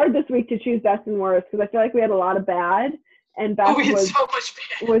was hard this week to choose best and worst because I feel like we had a lot of bad, and best so much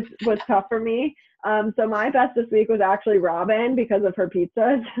bad. was tough for me. So my best this week was actually Robin because of her pizzas.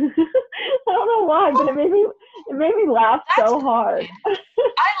 I don't know why, but it made me laugh so hard. I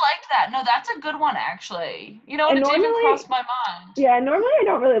liked that. No, that's a good one actually. You know, it didn't even cross my mind. Yeah, normally I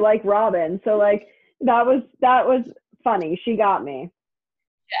don't really like Robin, so like that was funny. She got me.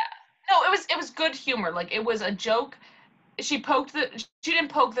 Yeah. No, it was good humor. Like, it was a joke she didn't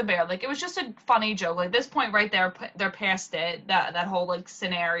poke the bear. Like, it was just a funny joke. Like, this point right there, they're past it, that whole like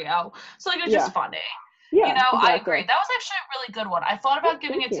scenario. So like, it was just funny. Yeah, you know, exactly. I agree. That was actually a really good one. I thought about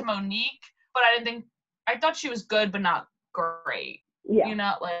giving it to Monique, but I thought she was good but not great. Yeah. You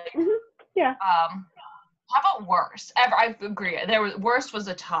know, like yeah. How about worst? I agree. Worst was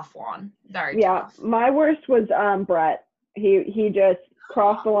a tough one. Very tough. My worst was Brett. He just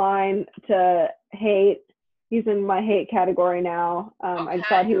crossed the line to hate. He's in my hate category now. I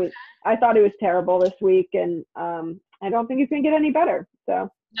thought he was terrible this week, and I don't think he's gonna get any better. So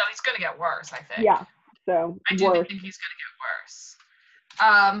no, he's gonna get worse, I think. Yeah. So I do think he's gonna get worse.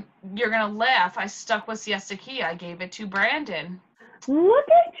 You're gonna laugh. I stuck with Siesta Key. I gave it to Brandon. Look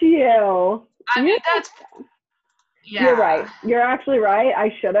at you. I mean, yeah. You're right. You're actually right.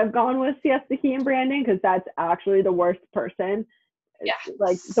 I should have gone with Siesta Key and Brandon, because that's actually the worst person. Yeah.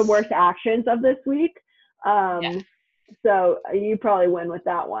 Like the worst actions of this week. So you probably win with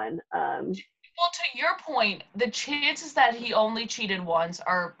that one. Well, to your point, the chances that he only cheated once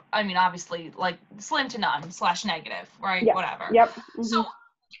are, I mean, obviously, like, slim to none / negative, right? Yeah. Whatever. Yep. So,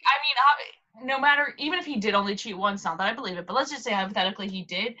 I mean, no matter, even if he did only cheat once, not that I believe it, but let's just say hypothetically he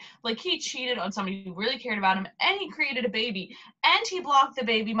did, like, he cheated on somebody who really cared about him, and he created a baby, and he blocked the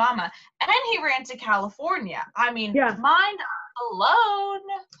baby mama, and he ran to California. I mean, mind alone.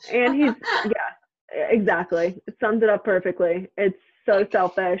 And he's, exactly. It sums it up perfectly. It's so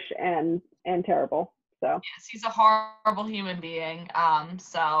selfish and terrible. So yes, he's a horrible human being.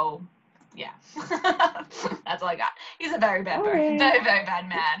 So yeah. That's all I got. He's a very bad very, very bad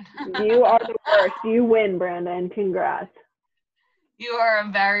man. You are the worst. You win, Brandon. Congrats. You are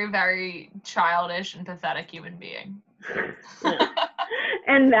a very, very childish and pathetic human being.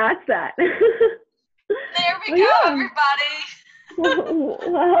 And that's that. There we go, everybody.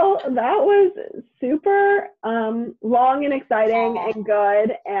 Well, that was super long and exciting and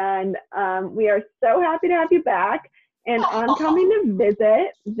good, and we are so happy to have you back. And I'm coming to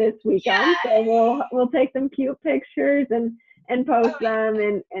visit this weekend, so we'll take some cute pictures and post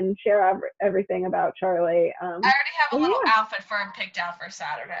them and share everything about Charlie. I already have a little outfit for him picked out for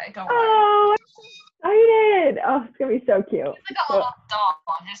Saturday. Don't worry. Oh, I'm excited! Oh, it's gonna be so cute. He's like a little doll.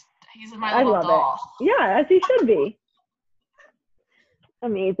 He's my little doll. Yeah, as he should be.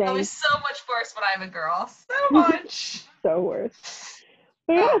 Amazing. It was so much worse when I have a girl. So much. So worse.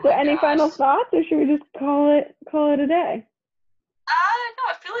 But so any final thoughts, or should we just call it a day? No,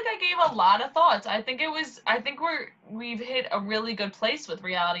 I feel like I gave a lot of thoughts. I think we've hit a really good place with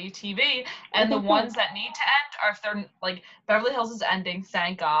reality TV, and the ones that need to end are, if they're like, Beverly Hills is ending,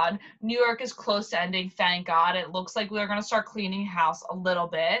 thank God. New York is close to ending, thank God. It looks like we're gonna start cleaning house a little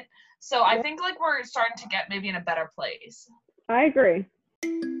bit. So I think like we're starting to get maybe in a better place. I agree.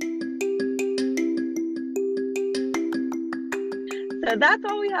 So that's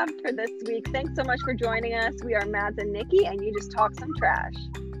all we have for this week. Thanks so much for joining us. We are Mads and Niki, and you just talk some trash.